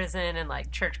in the prison and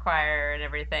like church choir and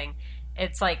everything.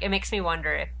 It's like, it makes me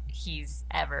wonder if he's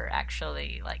ever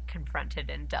actually like confronted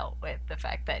and dealt with the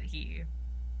fact that he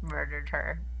murdered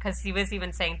her. Because he was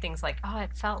even saying things like, oh,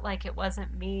 it felt like it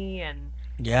wasn't me. And,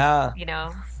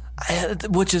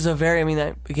 which is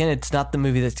again, it's not the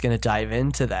movie that's going to dive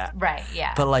into that. Right,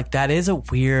 yeah. But like, that is a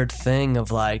weird thing of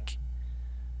like,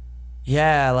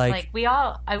 like we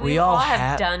all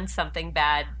have done something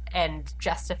bad and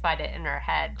justified it in our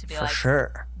head to be for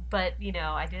sure. But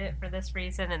I did it for this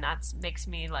reason, and that makes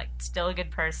me like still a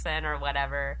good person or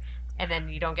whatever. And then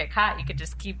you don't get caught; you could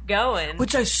just keep going.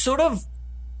 Which I sort of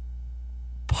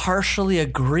partially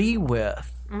agree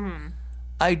with. Mm-hmm.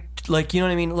 I like, you know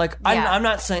what I mean. Like, I'm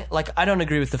not saying like I don't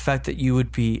agree with the fact that you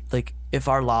would be like, if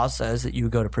our law says that you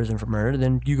would go to prison for murder,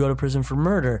 then you go to prison for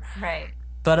murder, right?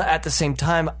 But at the same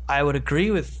time, I would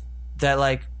agree with that.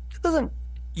 Like, it doesn't.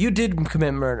 You did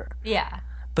commit murder. Yeah.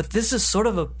 But this is sort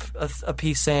of a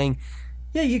piece saying,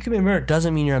 yeah, you commit murder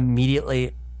doesn't mean you're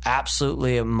immediately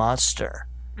absolutely a monster.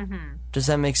 Mm-hmm. Does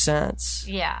that make sense?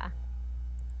 Yeah.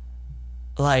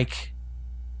 Like,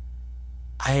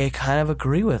 I kind of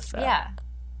agree with that. Yeah.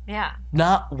 Yeah.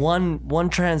 Not one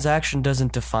transaction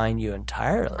doesn't define you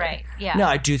entirely. Right, yeah. No,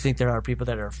 I do think there are people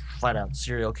that are flat out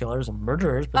serial killers and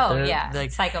murderers. But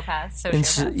like psychopaths,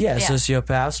 sociopaths.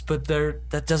 Sociopaths, but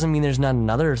that doesn't mean there's not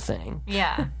another thing.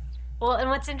 Yeah. Well, and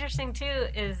what's interesting too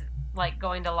is like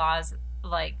going to laws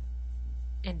like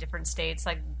in different states,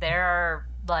 like there are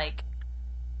like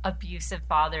abusive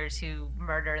fathers who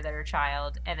murder their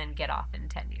child and then get off in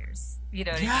 10 years. You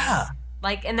know what I mean?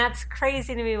 Like, and that's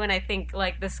crazy to me when I think,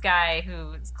 like, this guy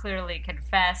who's clearly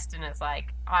confessed and is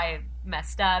like, I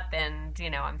messed up and,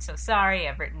 I'm so sorry.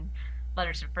 I've written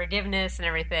letters of forgiveness and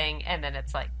everything. And then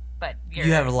it's like, but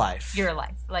you have a life. You're a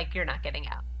life. Like, you're not getting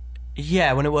out.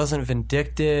 Yeah, when it wasn't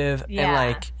vindictive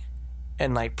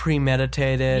and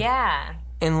premeditated. Yeah.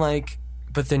 And, like,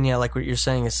 but then, like what you're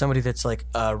saying is somebody that's, like,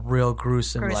 a real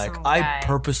gruesome like, guy. I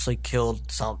purposely killed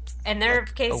something. And there are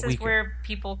cases where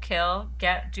people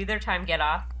do their time, get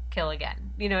off, kill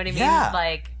again. You know what I mean? Yeah.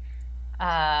 Like,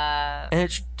 and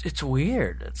it's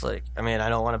weird. It's like, I mean, I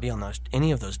don't want to be on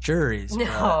any of those juries.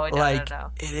 No.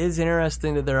 It is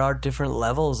interesting that there are different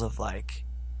levels of, like...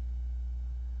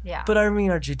 Yeah. But, I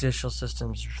mean, our judicial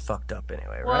systems are fucked up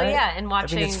anyway, right? Well, yeah, and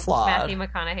watching it's flawed. Matthew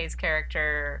McConaughey's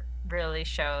character really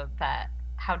showed that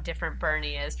how different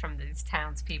Bernie is from these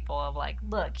townspeople of like,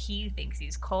 look, he thinks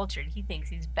he's cultured. He thinks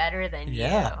he's better than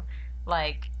you.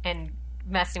 Like, and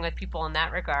messing with people in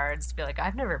that regards to be like,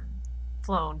 I've never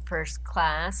flown first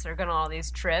class or gone on all these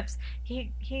trips.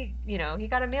 He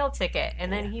got a meal ticket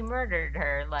and then he murdered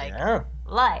her. Like,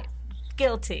 life.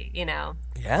 Guilty,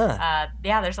 Yeah.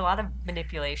 There's a lot of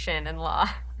manipulation in law.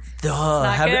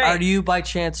 Have you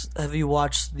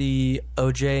watched the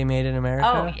OJ Made in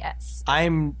America? Oh, yes.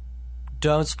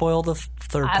 Don't spoil the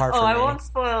third part for me. I won't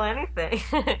spoil anything.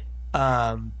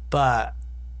 But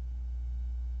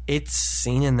it's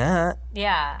seen in that.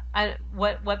 Yeah.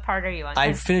 What part are you on? I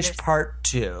 'Cause finished there's- part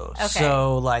 2. Okay.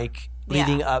 So, like,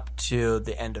 leading Yeah. up to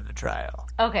the end of the trial.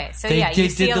 Okay, so you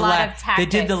see a lot of tactics. They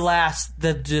did the last,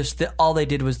 all they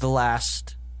did was the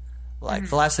last, like,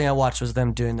 the last thing I watched was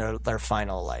them doing their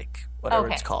final, like, whatever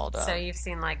it's called. So you've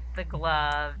seen, like, the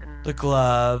glove and... The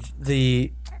glove,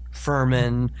 the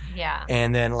Furman, Yeah.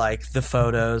 and then, like, the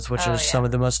photos, which are some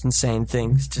of the most insane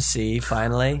things to see,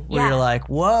 finally. Where you're like,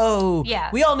 whoa. Yeah.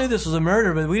 We all knew this was a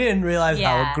murder, but we didn't realize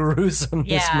how gruesome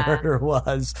this murder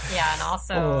was. Yeah, and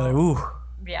also... Ooh.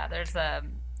 Yeah, there's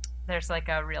like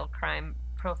a real crime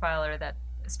profiler that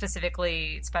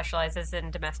specifically specializes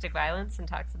in domestic violence and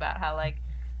talks about how, like,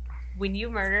 when you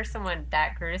murder someone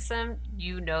that gruesome,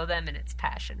 you know them and it's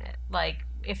passionate. Like,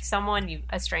 if someone,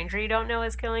 a stranger you don't know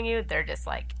is killing you, they're just,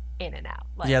 like, in and out.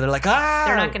 Like, Yeah, they're like, ah!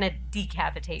 they're not going to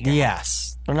decapitate you.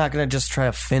 Yes. They're not going to just try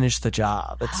to finish the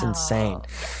job. It's insane.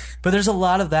 But there's a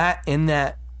lot of that in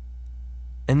that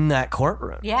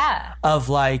courtroom. Yeah. Of,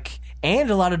 like...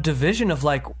 And a lot of division of,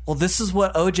 like, well, this is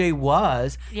what OJ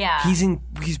was. Yeah. He's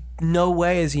no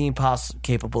way is he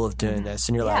capable of doing this.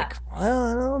 And you're like, well,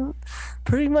 I don't,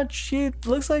 pretty much he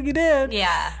looks like he did.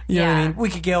 Yeah. You know what I mean? We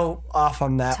could go off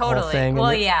on that whole thing.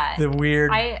 Well, The weird.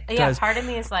 Part of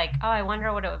me is like, oh, I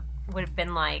wonder what it would have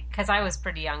been like. Because I was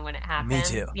pretty young when it happened. Me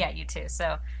too. Yeah, you too.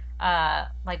 So,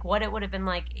 like, what it would have been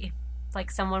like if,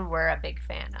 like, someone we're a big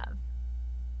fan of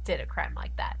did a crime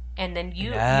like that. And then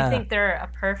you think they're a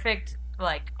perfect,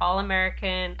 like,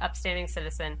 all-American, upstanding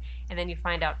citizen, and then you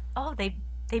find out, oh, they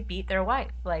beat their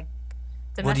wife. Like,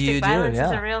 domestic violence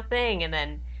is a real thing. And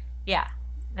then,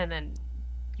 and then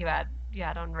you add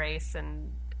on race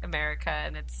and America,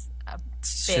 and it's a big...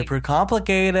 super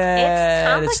complicated.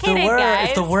 It's complicated, guys.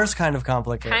 It's the worst kind of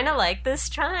complicated. Kind of like this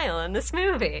trial in this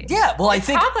movie. Yeah, well, it's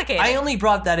complicated. I only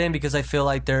brought that in because I feel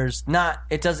like there's the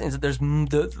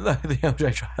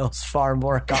OJ trial is far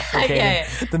more complicated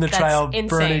than the trial of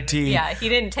Bernie T. Yeah, he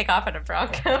didn't take off in a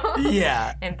Bronco.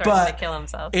 Yeah, and threaten to kill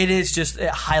himself. It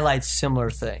highlights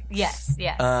similar things. Yes.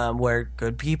 Where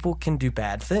good people can do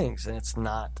bad things, and it's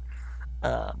not.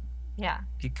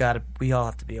 We all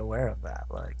have to be aware of that.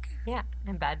 Like, yeah,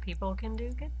 and bad people can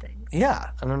do good things. Yeah,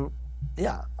 I would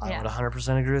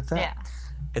 100% agree with that. Yeah,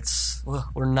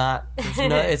 we're not.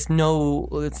 There's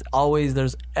always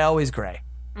gray.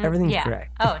 Everything's gray.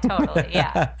 Oh, totally.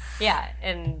 Yeah, yeah,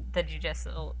 and the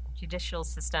judicial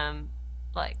system,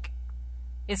 like,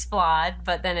 is flawed,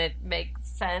 but then it makes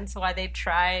sense why they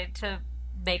try to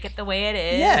make it the way it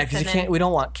is. Yeah, because we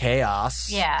don't want chaos.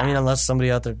 Yeah. I mean, unless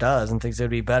somebody out there does and thinks it would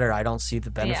be better, I don't see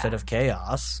the benefit of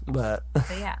chaos. But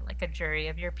yeah, like a jury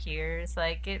of your peers,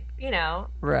 like, it,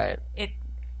 right.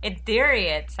 In theory,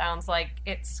 it sounds like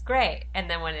it's great, and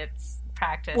then when it's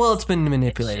practiced, well, it's been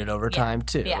manipulated over time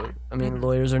too. Yeah. I mean,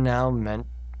 lawyers are now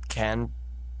can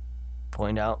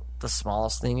point out the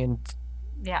smallest thing and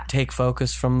take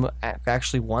focus from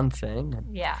actually one thing.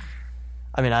 Yeah.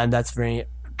 I mean, that's very.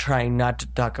 Trying not to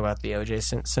talk about the O.J.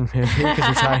 Simpson movie because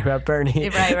we're talking about Bernie.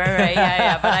 Right.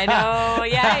 Yeah. But I know.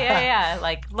 Yeah.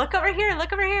 Like, look over here.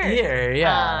 Here,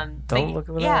 yeah. Don't look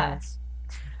over there.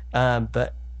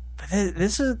 But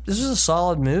this is a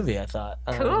solid movie. I thought.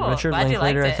 Cool. Richard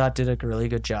Linklater, I thought, did a really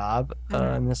good job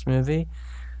in this movie.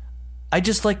 I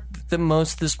just like that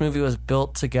most of this movie was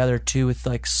built together too. With,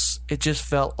 like, it just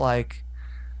felt like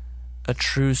a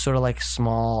true sort of, like,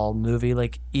 small movie.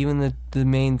 Like, even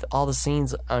all the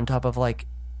scenes on top of, like,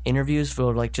 interviews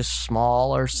feel like just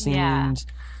smaller scenes,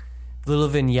 little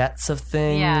vignettes of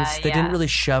things. They didn't really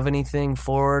shove anything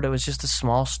forward. It was just a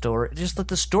small story. Just let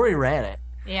the story ran it.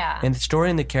 Yeah. And the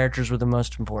story and the characters were the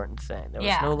most important thing. There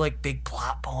was no, like, big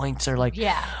plot points or, like,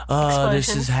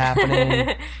 this is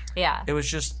happening. Yeah. It was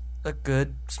just a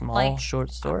good, small, short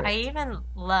story. I even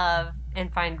love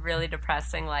and find really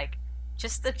depressing, like,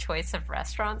 just the choice of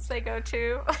restaurants they go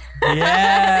to.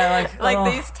 Yeah,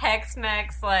 like these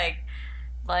Tex-Mex,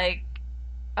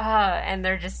 and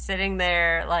they're just sitting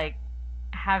there, like,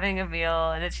 having a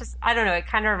meal, and it's just, I don't know, it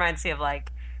kind of reminds me of,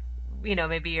 like,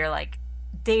 maybe you're, like,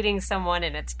 dating someone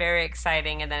and it's very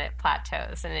exciting, and then it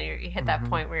plateaus, and then you hit that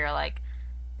point where you're like,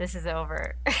 this is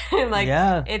over.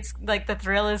 It's like the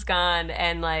thrill is gone,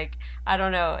 and, like, I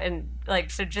don't know, and, like,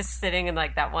 so just sitting in,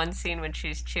 like, that one scene when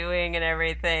she's chewing and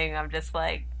everything, I'm just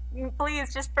like,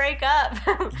 please just break up.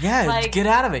 Yeah, like, get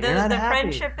out of it. You're not the happy.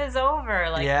 Friendship is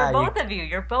over. Like, for both of you,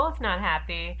 you're both not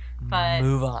happy, but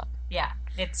move on. Yeah,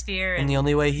 it's fear. And the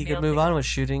only way he could move on was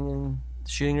shooting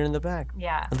her in the back.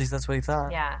 Yeah. At least that's what he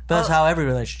thought. Yeah. But that's how every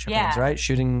relationship ends, right?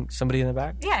 Shooting somebody in the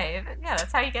back? Yeah,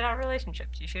 that's how you get out of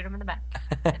relationships. You shoot them in the back.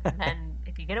 And then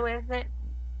if you get away with it,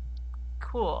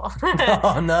 cool.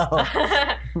 Oh no.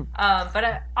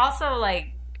 But also, like,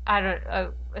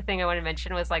 a thing I want to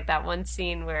mention was like that one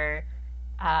scene where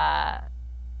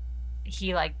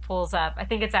he like pulls up. I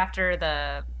think it's after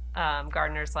the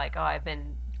gardener's like, "Oh, I've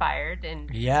been fired,"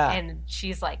 and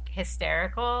she's like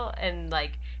hysterical and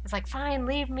like it's like, "Fine,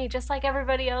 leave me, just like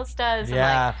everybody else does." And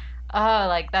like, oh,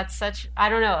 like that's such, I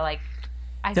don't know, like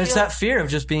there's that fear of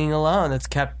just being alone that's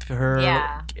kept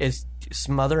her is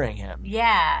smothering him.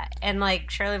 Yeah, and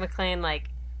like Shirley MacLaine, like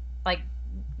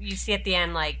you see at the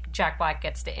end, like Jack Black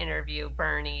gets to interview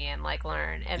Bernie and like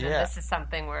learn, and then this is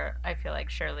something where I feel like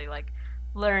Shirley like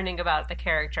learning about the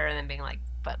character and then being like,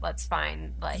 but let's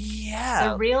find like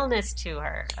the realness to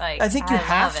her. Like I think you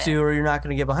have to, or you're not going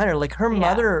to get behind her. Like her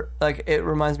mother, like it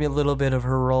reminds me a little bit of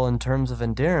her role in terms of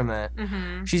endearment.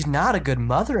 Mm-hmm. She's not a good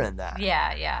mother in that.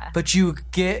 Yeah. But you're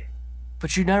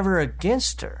never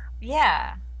against her.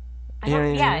 Yeah.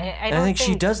 I think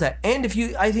she does that, and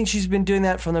I think she's been doing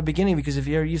that from the beginning because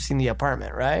you've seen The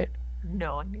Apartment, right?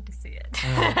 No, I need to see it.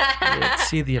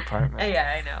 See The Apartment.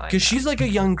 Yeah, I know. Because she's like a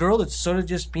young girl that's sort of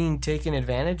just being taken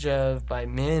advantage of by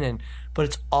men, but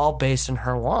it's all based on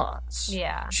her wants.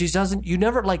 Yeah. You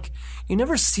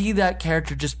never see that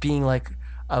character just being like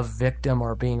a victim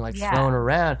or being like thrown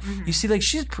around. Mm-hmm. You see, like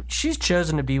she's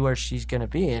chosen to be where she's gonna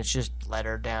be, and it's just let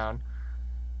her down.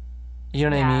 You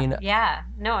know what I mean? Yeah.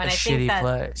 No, and I think that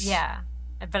place. Yeah,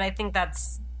 but I think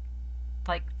that's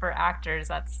like for actors,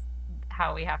 that's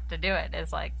how we have to do it.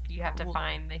 Is like you have to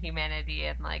find the humanity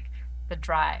and like the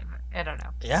drive. I don't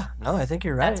know. Yeah. No, I think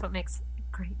you're right. That's what makes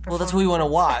great. Well, that's what we want to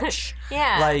watch.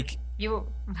 Yeah. Like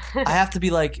you. I have to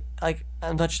be like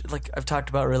I'm not like I've talked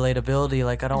about relatability.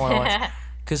 Like I don't want to watch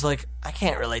because like I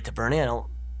can't relate to Bernie. I don't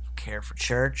care for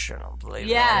church. I don't believe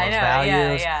in all those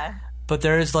values. Yeah. But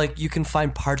there is like you can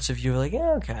find parts of you like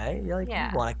okay, you're like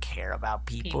you want to care about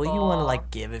people. You want to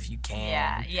like give if you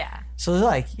can. Yeah. So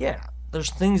like there's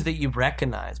things that you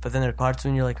recognize, but then there are parts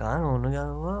when you're like I don't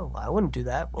know, well, I wouldn't do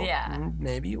that. Well,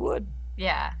 maybe you would.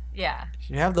 Yeah.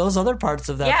 You have those other parts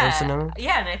of that person.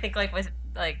 Yeah, and I think like with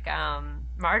like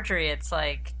Marjorie, it's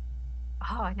like,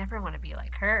 oh, I never want to be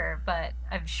like her, but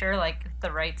I'm sure like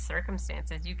the right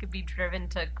circumstances, you could be driven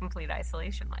to complete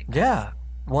isolation like that. Yeah.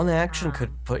 One action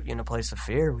could put you in a place of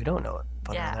fear. We don't know what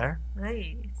put her there.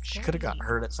 Right. She could have got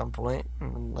hurt at some point.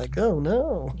 Like, oh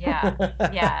no.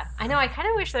 Yeah. I know. I kind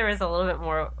of wish there was a little bit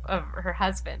more of her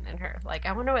husband and her. Like,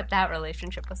 I wonder what that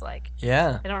relationship was like.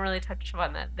 Yeah. They don't really touch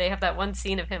on that. They have that one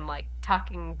scene of him like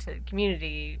talking to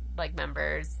community like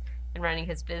members and running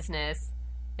his business,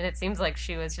 and it seems like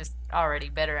she was just already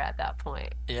bitter at that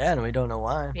point. Yeah, and we don't know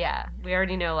why. Yeah, we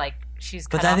already know like she's.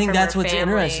 But cut I think off that's from her what's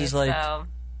family, interesting. Is like. So.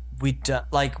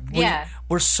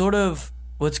 We're sort of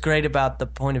what's great about the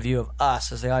point of view of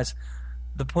us is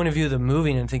the point of view of the movie,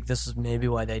 and I think this is maybe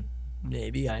why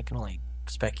I can only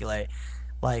speculate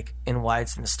like in why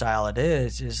it's in the style it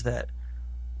is that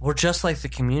we're just like the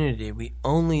community. We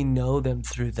only know them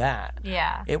through that.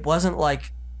 Yeah. It wasn't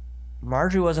like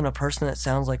Marjorie wasn't a person that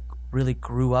sounds like really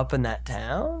grew up in that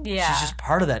town. Yeah. She's just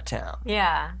part of that town.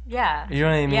 Yeah. You know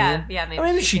what I mean? Yeah.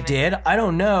 Maybe she did. I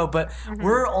don't know, but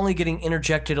we're only getting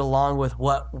interjected along with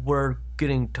what we're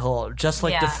getting told. Just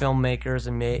like the filmmakers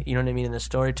and you know what I mean, and the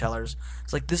storytellers.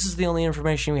 It's like this is the only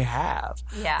information we have.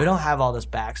 Yeah. We don't have all this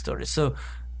backstory. So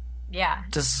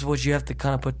this is what you have to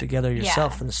kind of put together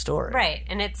yourself in the story. Right.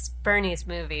 And it's Bernie's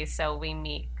movie, so we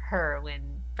meet her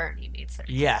when Bernie meets her.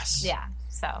 Yes. Yeah.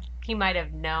 So he might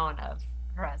have known of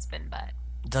her husband, but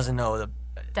doesn't know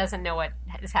what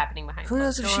is happening behind who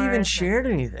knows if she even shared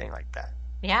anything like that.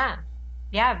 Yeah.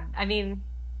 I mean,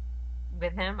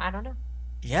 with him, I don't know.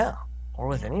 Yeah, or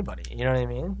with anybody. You know what I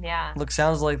mean? Yeah. Look,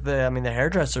 sounds like the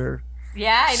hairdresser.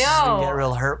 Yeah, I know. Didn't get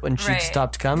real hurt when she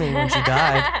stopped coming when she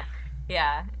died.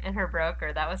 Yeah, and her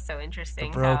broker. That was so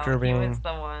interesting. The broker he was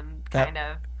the one kind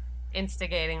of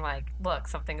instigating, like, look,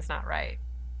 something's not right.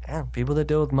 Yeah, people that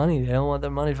deal with money, they don't want their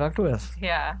money fucked with.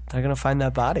 Yeah. They're going to find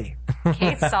that body.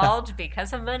 Case solved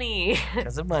because of money.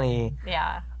 Because of money.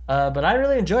 Yeah. But I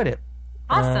really enjoyed it.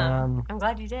 Awesome. I'm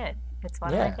glad you did. It's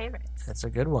one of my favorites. It's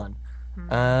a good one.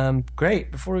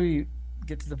 Great. Before we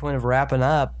get to the point of wrapping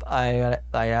up, I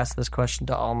asked this question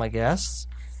to all my guests.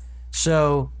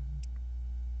 So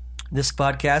this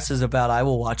podcast is about I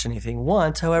will watch anything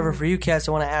once. However, for you, Cass,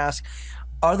 I want to ask,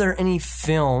 are there any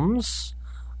films,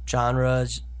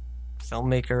 genres,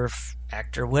 filmmaker,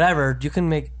 actor, whatever, you can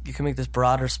make this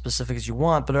broad or specific as you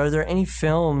want, but are there any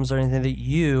films or anything that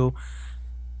you,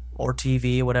 or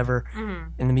TV, whatever,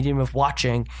 in the medium of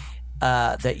watching,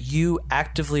 that you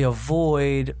actively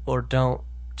avoid or don't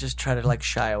just try to like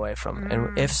shy away from?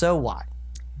 And if so, why?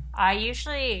 I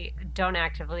usually don't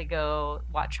actively go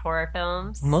watch horror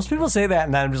films. Most people say that,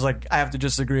 and I'm just like, I have to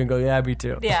disagree and go, yeah, me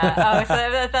too. Yeah. Oh,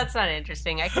 so that's not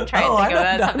interesting. I can try and think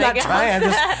about something I'm not trying.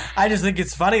 else. I just think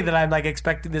it's funny that I'm like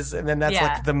expecting this, and then that's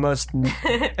like the most.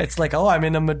 It's like, oh, I am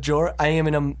in a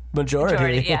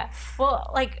majority. Yeah. Well,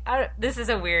 like this is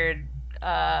a weird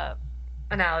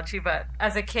analogy, but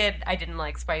as a kid, I didn't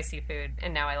like spicy food,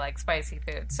 and now I like spicy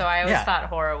food. So I always thought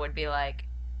horror would be like,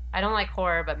 I don't like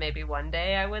horror, but maybe one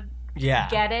day I would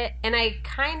get it. And I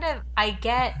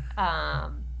get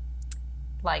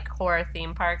like horror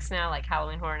theme parks now, like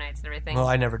Halloween Horror Nights and everything. Well,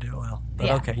 I never do. Well, but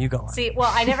okay, you go on. See,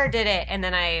 well, I never did it, and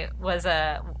then I was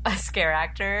a scare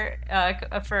actor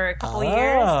for a couple of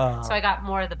years, so I got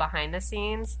more of the behind the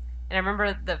scenes. And I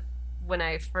remember the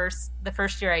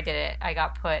first year I did it, I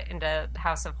got put into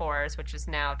House of Horrors, which is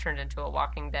now turned into a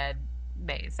Walking Dead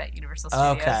maze at Universal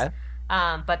Studios. Okay.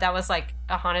 But that was like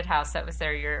a haunted house that was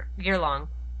there year long.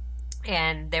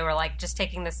 And they were like just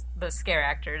taking the scare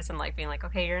actors and like being like,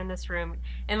 okay, you're in this room,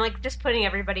 and like just putting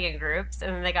everybody in groups.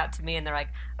 And then they got to me and they're like,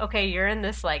 okay, you're in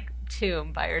this like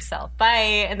tomb by yourself.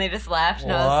 Bye. And they just left.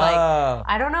 And I was like,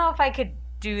 I don't know if I could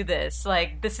do this.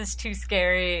 Like, this is too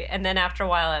scary. And then after a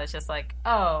while I was just like,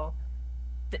 oh,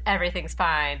 everything's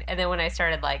fine. And then when I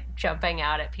started like jumping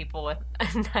out at people with a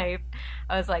knife,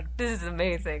 I was like, this is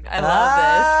amazing. I love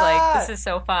this. Like, this is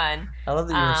so fun. I love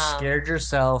that you were scared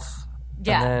yourself.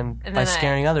 Yeah. And then by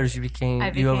scaring others, you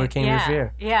overcame your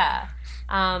fear. Yeah.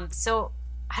 So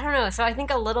I don't know. So I think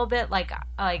a little bit like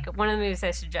one of the movies I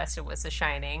suggested was The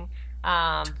Shining.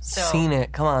 Seen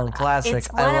it. Come on, classic.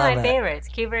 It's one of my favorites.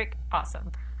 Kubrick,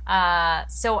 awesome.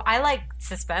 So I like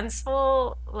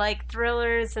suspenseful, like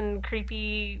thrillers and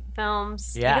creepy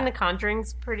films. Yeah. Even The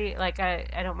Conjuring's pretty, like,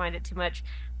 I don't mind it too much.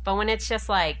 But when it's just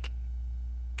like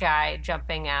guy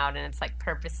jumping out and it's like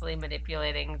purposely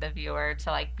manipulating the viewer to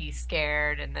like be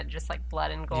scared and then just like blood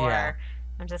and gore,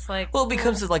 I'm just like, well, it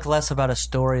becomes like less about a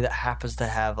story that happens to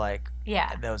have like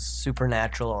those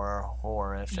supernatural or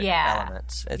horrific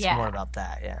elements. It's more about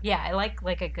that. I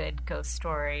like a good ghost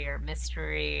story or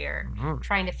mystery or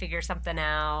trying to figure something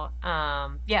out.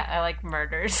 I like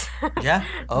murders.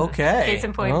 Okay. Case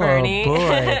in point, Bernie.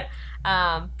 Boy.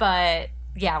 But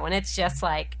yeah, when it's just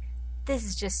like, this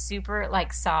is just super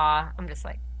like Saw, I'm just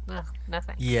like, ugh,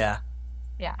 nothing. Yeah,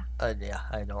 I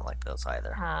don't like those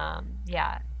either. And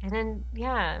then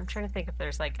I'm trying to think if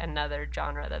there's like another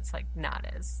genre that's like not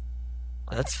as.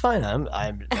 That's fine.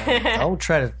 I'm don't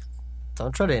try to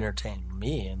entertain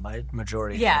me in my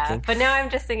majority. Thinking. But now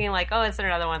I'm just thinking like, oh, is there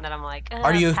another one that I'm like,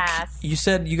 are you? Pass. You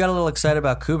said you got a little excited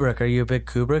about Kubrick. Are you a big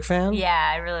Kubrick fan?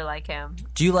 Yeah, I really like him.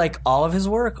 Do you like all of his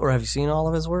work, or have you seen all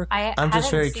of his work? I'm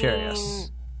just very curious.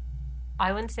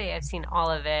 I wouldn't say I've seen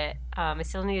all of it. I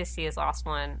still need to see his last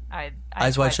one.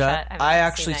 Eyes Wide Shut. I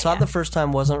actually saw it the first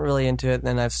time, wasn't really into it, and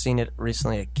then I've seen it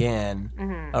recently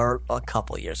again, or a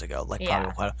couple of years ago, like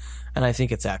probably quite. And I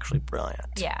think it's actually brilliant.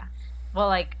 Yeah. Well,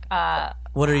 like.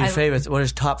 What are your favorites? What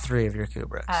is top 3 of your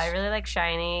Kubricks? I really like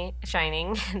Shining,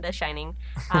 The Shining.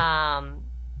 The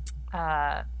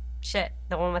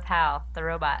one with Hal, the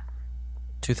robot.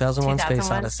 2001: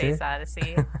 Space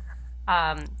Odyssey.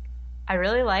 I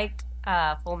really liked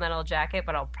Full Metal Jacket,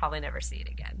 but I'll probably never see it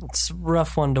again. It's a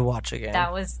rough one to watch again.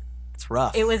 It's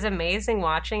rough. It was amazing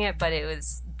watching it, but it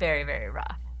was very, very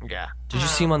rough. Yeah. Did you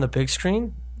see him on the big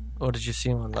screen? Or did you see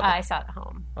him on the... I saw it at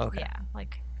home. Okay. Yeah,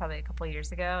 like probably a couple of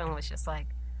years ago, and was just like,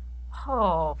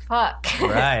 oh, fuck.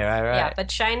 Right. Yeah,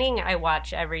 but Shining I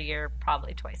watch every year,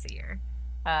 probably twice a year.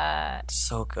 It's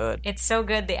so good. It's so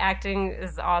good. The acting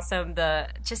is awesome.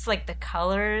 Just like the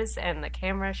colors and the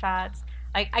camera shots.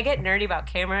 Like, I get nerdy about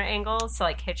camera angles, so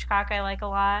like Hitchcock I like a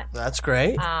lot. That's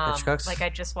great. Hitchcock's... Like I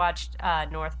just watched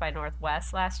North by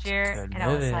Northwest last year, and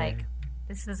I was like,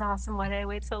 this is awesome. Why did I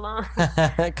wait so long?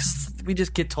 Because we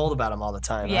just get told about them all the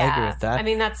time. Yeah. I agree with that. I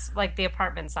mean, that's like The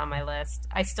Apartment's on my list.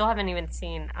 I still haven't even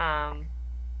seen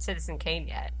Citizen Kane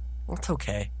yet. That's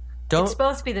okay. It's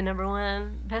supposed to be the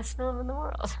 #1 best film in the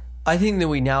world. I think that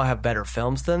we now have better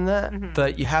films than that,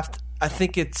 but you have to... I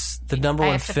think it's the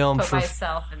 #1 film put for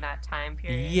myself in that time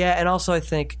period. Yeah, and also I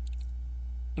think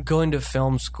going to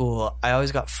film school, I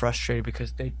always got frustrated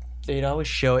because they'd always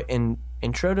show it in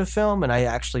intro to film, and I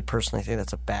actually personally think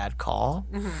that's a bad call.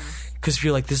 Because if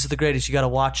you're like, this is the greatest, you got to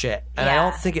watch it, and I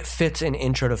don't think it fits in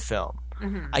intro to film.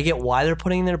 I get why they're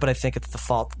putting it there, but I think it's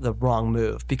the wrong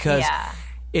move because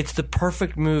it's the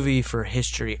perfect movie for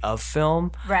history of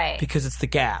film, right? Because it's the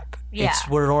gap. It's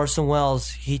where Orson Welles,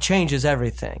 he changes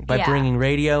everything by bringing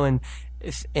radio and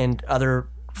other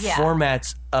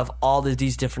formats of all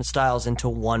these different styles into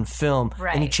one film,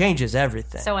 and he changes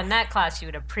everything. So in that class, you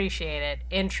would appreciate it.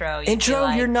 Intro,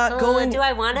 you're not going. Do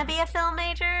I want to be a film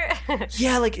major?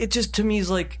 Yeah, like it just to me is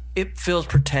like it feels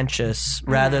pretentious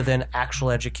rather than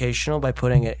actual educational by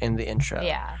putting it in the intro.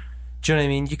 Yeah. Do you know what I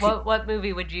mean? What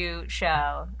movie would you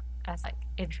show as like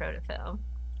intro to film?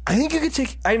 I think you could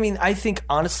take. I think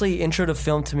honestly, intro to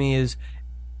film to me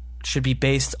should be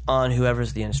based on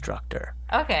whoever's the instructor.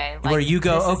 Okay. Where you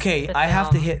go, okay, I have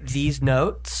to hit these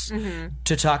notes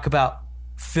to talk about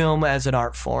film as an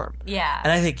art form. Yeah.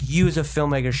 And I think you as a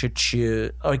filmmaker should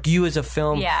choose, like you as a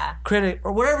film critic,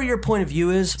 or whatever your point of view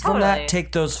is from that,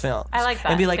 take those films. I like that.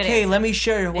 And be like, hey, let me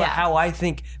share how I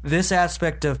think this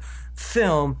aspect of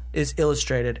film is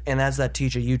illustrated. And as that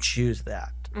teacher, you choose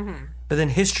that. Mm-hmm. But then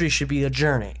history should be a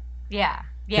journey. Yeah.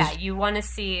 Yeah, you want to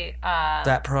see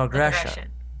that progression.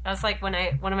 That's like one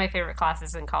of my favorite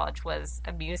classes in college was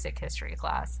a music history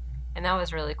class, and that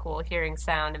was really cool. Hearing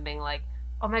sound and being like,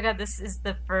 "Oh my god, this is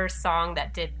the first song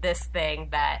that did this thing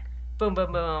that boom,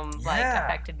 boom, boom, like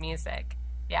affected music."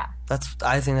 Yeah,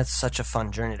 I think that's such a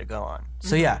fun journey to go on.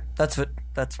 So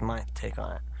that's my take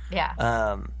on it.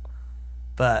 Yeah.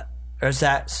 But there's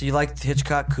that. So you like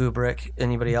Hitchcock, Kubrick?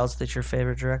 Anybody else that's your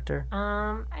favorite director?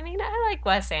 I like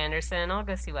Wes Anderson. I'll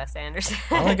go see Wes Anderson.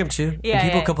 I like him too. Yeah,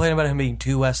 people complain about him being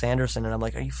too Wes Anderson, and I'm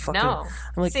like, are you fucking? No.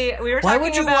 I'm like, see, we were why talking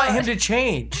would you about, want him to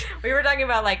change? We were talking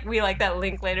about like we like that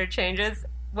Linklater changes.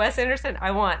 Wes Anderson.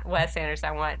 I want Wes Anderson.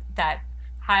 I want that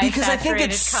high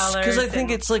saturated colors. Because I think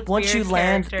it's like once you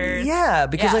land,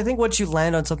 I think once you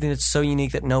land on something that's so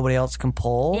unique that nobody else can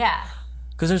pull. Yeah.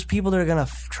 Because there's people that are gonna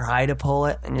try to pull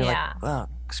it, and you're like, well,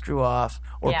 screw off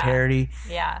or parody.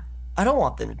 Yeah. I don't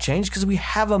want them to change because we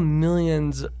have a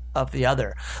millions of the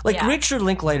other. Like Richard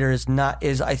Linklater is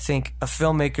I think a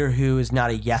filmmaker who is not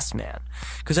a yes man.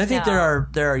 Because I think there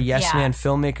are yes man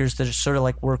filmmakers that are sort of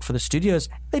like work for the studios.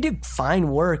 They do fine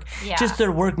work. Yeah. Just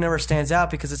their work never stands out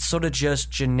because it's sort of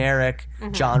just generic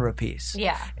genre piece.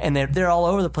 Yeah. And they're all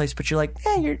over the place, but you're like,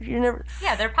 you're never.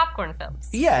 Yeah, they're popcorn films.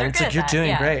 Yeah, they're and it's like you're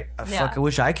doing great. I fucking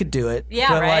wish I could do it. Yeah,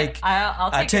 but right. Like,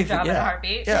 I'll take your job in a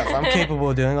heartbeat. Yeah, if I'm capable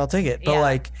of doing it, I'll take it. But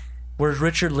like. Whereas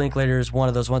Richard Linklater is one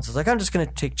of those ones that's like, I'm just going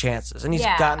to take chances. And he's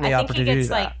gotten the opportunity to do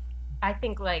that. I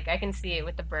think, like, I can see it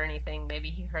with the Bernie thing. Maybe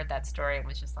he heard that story and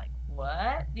was just like,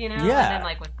 what? You know? Yeah. And then,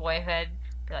 like, with Boyhood,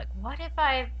 be like, what if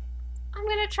I'm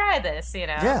going to try this, you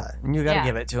know? Yeah. And you got to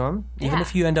give it to him. Even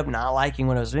if you end up not liking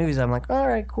one of his movies, I'm like, all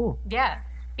right, cool. Yeah.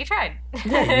 You tried.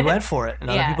 Yeah, you went for it. And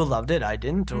other people loved it. I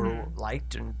didn't or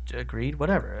liked and agreed.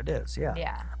 Whatever it is. Yeah.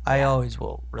 Yeah. I always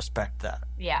will respect that.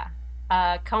 Yeah.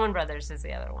 Coen Brothers is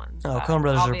the other one. Oh, Coen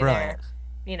Brothers are brilliant.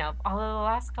 You know, although the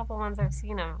last couple ones I've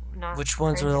seen, I'm not. Which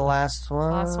ones were the last ones?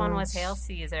 The last one was Hail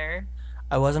Caesar.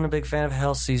 I wasn't a big fan of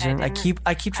Hail Caesar. I keep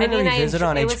trying to revisit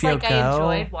on HBO Go. It was like I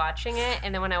enjoyed watching it,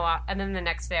 and then and then the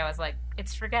next day I was like,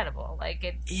 it's forgettable. Like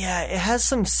it's. Yeah, it has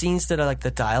some scenes that are like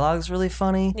the dialogue's really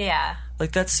funny. Yeah.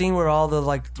 Like that scene where all the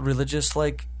like religious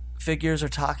like figures are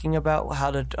talking about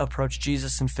how to approach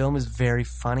Jesus in film is very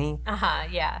funny.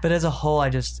 Yeah. But as a whole,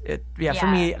 for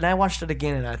me, and I watched it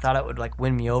again and I thought it would like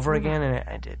win me over again,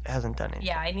 and it hasn't done anything.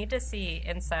 Yeah, I need to see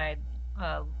Inside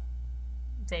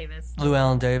Davis.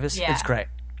 Llewellyn Davis. Yeah. It's great.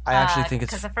 I actually think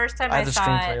it's. Because the first time I have the saw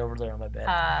screenplay it, over there on my bed.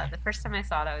 The first time I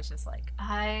saw it, I was just like,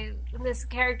 this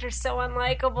character's so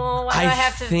unlikable. Why do I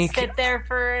have to sit there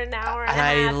for an hour and a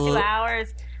half, 2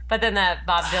 hours? But then that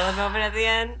Bob Dylan moment at the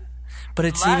end. But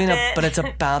it's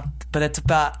it's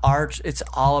about art. It's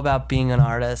all about being an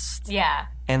artist. Yeah.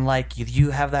 And like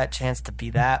you have that chance to be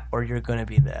that, or you're going to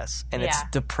be this, and it's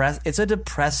a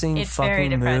depressing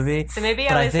fucking movie. So maybe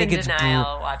I was in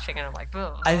denial watching it. I'm like,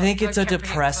 boo. I think it's a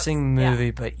depressing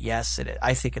movie, but yes, it is.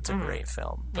 I think it's a great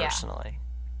film, personally.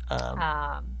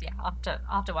 I'll have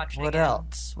to watch it. What again.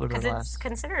 Else? Because it's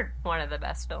considered one of the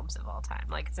best films of all time.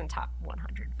 Like it's in top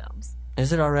 100 films.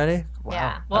 Is it already? Wow.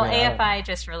 Yeah. Well, AFI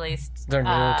just released their new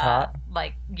top.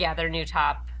 Their new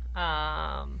top.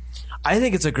 I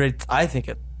think it's a great. I think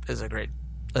it is a great.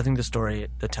 I think the story,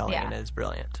 the telling in it is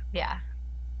brilliant. Yeah.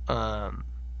 I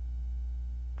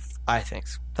think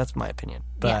that's my opinion,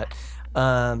 but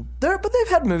they've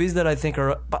had movies that I think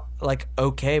are like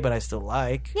okay, but I still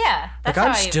like. Yeah, that's like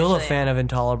I'm still a fan of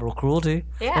Intolerable Cruelty.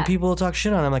 Yeah, and people will talk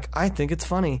shit on it. I'm like, I think it's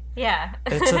funny. Yeah,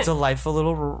 it's a delightful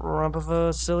little rump of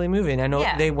a silly movie, and I know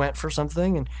they went for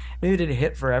something, and maybe it didn't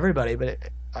hit for everybody, but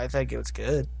I think it was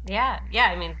good. Yeah.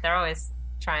 I mean, they're always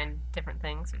trying different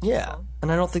things. Cool.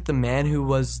 And I don't think the man who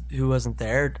wasn't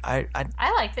there. I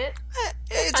liked it.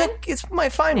 It's my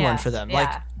fine one for them. Yeah.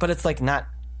 Like, but it's like not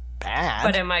bad.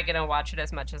 But am I going to watch it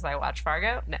as much as I watch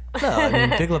Fargo? No. No, I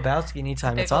mean, Big Lebowski.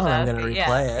 Anytime it's on, I'm going to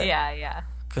replay it. Yeah.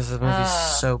 because the movie's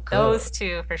so good. Those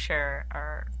two for sure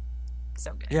are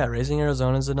so good. Yeah, Raising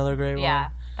Arizona is another great one.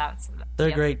 Yeah,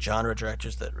 they're great genre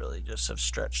directors that really just have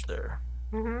stretched their.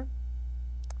 Mm-hmm.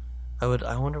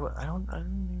 I wonder what I don't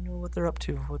even know what they're up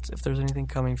to. If there's anything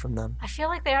coming from them? I feel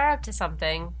like they are up to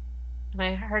something, and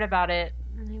I heard about it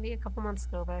maybe a couple months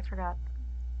ago, but I forgot.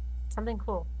 Something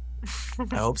cool.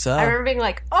 I hope so. I remember being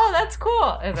like, "Oh, that's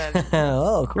cool," and then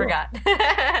oh, cool. forgot.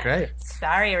 Great.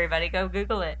 Sorry, everybody. Go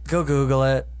Google it. Go Google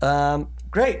it.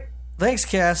 Great. Thanks,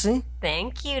 Cassie.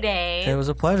 Thank you, Dave. It was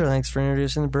a pleasure. Thanks for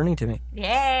introducing Bernie to me.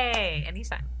 Yay!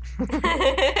 Anytime.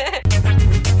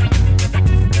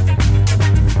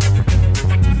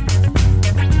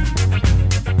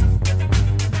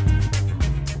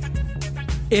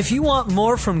 If you want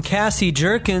more from Cassi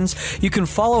Jerkins, you can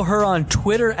follow her on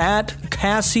Twitter at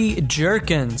Cassi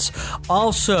Jerkins.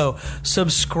 Also,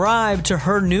 subscribe to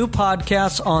her new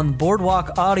podcast on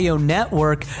Boardwalk Audio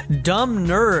Network, Dumb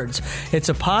Nerds. It's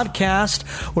a podcast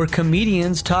where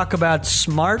comedians talk about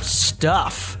smart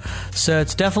stuff. So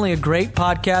it's definitely a great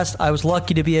podcast. I was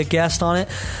lucky to be a guest on it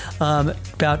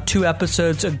about 2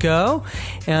 episodes ago.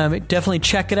 Definitely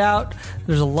check it out.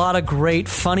 There's a lot of great,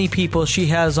 funny people she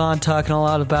has on talking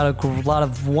about a lot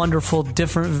of wonderful,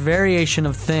 different variation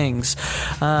of things.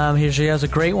 Here she has a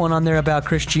great one on there about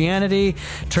Christianity,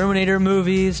 Terminator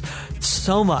movies,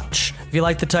 so much. If you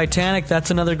like the Titanic, that's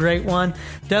another great one.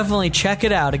 Definitely check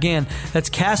it out. Again, that's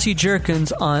Cassi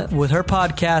Jerkins with her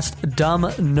podcast, Dumb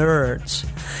Nerds.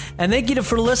 And thank you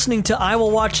for listening to I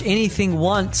Will Watch Anything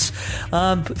Once.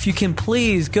 If you can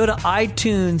please go to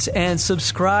iTunes and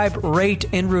subscribe, rate,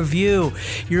 and review.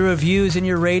 Your reviews and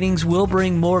your ratings will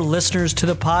bring more listeners to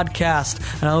the podcast.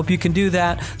 And I hope you can do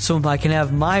that so I can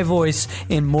have my voice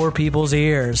in more people's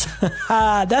ears.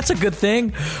 That's a good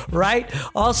thing, right?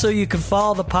 Also, you can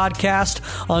follow the podcast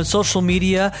on social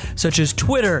media such as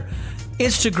Twitter,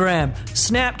 Instagram,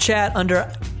 Snapchat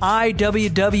under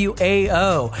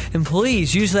IWWAO. And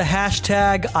please use the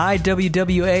hashtag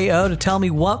IWWAO to tell me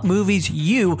what movies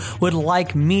you would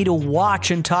like me to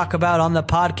watch and talk about on the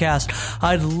podcast.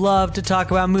 I'd love to talk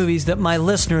about movies that my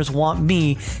listeners want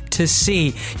me to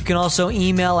see. You can also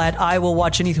email at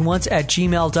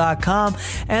iwillwatchanythingonce@gmail.com.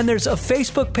 And there's a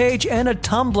Facebook page and a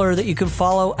Tumblr that you can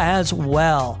follow as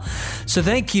well. So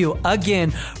thank you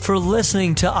again for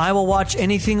listening to I Will Watch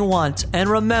Anything Once. And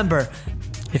remember,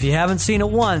 if you haven't seen it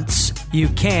once, you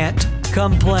can't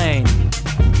complain.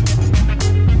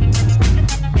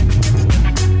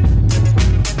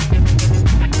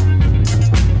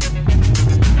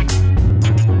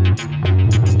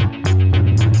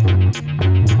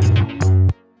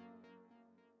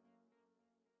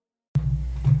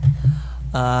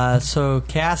 So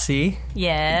Cassi,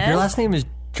 Yes. your last name is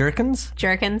Jerkins?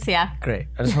 Jerkins, yeah. Great.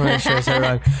 I just want to make sure I said it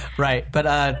wrong. Right.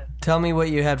 But tell me what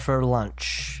you had for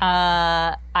lunch.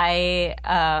 I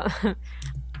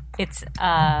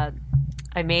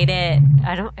made it.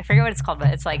 I forget what it's called,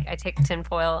 but it's like I take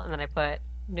tinfoil and then I put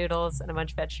noodles and a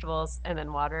bunch of vegetables and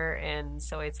then water and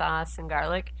soy sauce and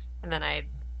garlic, and then I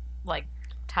like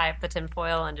tie up the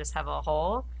tinfoil and just have a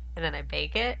hole, and then I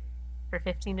bake it for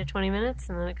 15 to 20 minutes,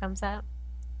 and then it comes out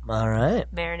All right.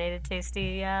 marinated,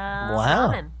 tasty.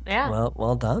 Wow. Ramen. Yeah.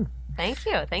 Well done. Thank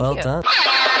you. Thank Well you. done.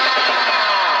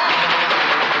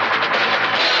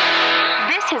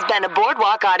 This has been a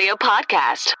Boardwalk Audio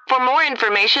podcast. For more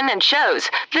information and shows,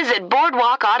 visit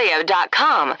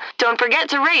boardwalkaudio.com. Don't forget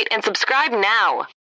to rate and subscribe now.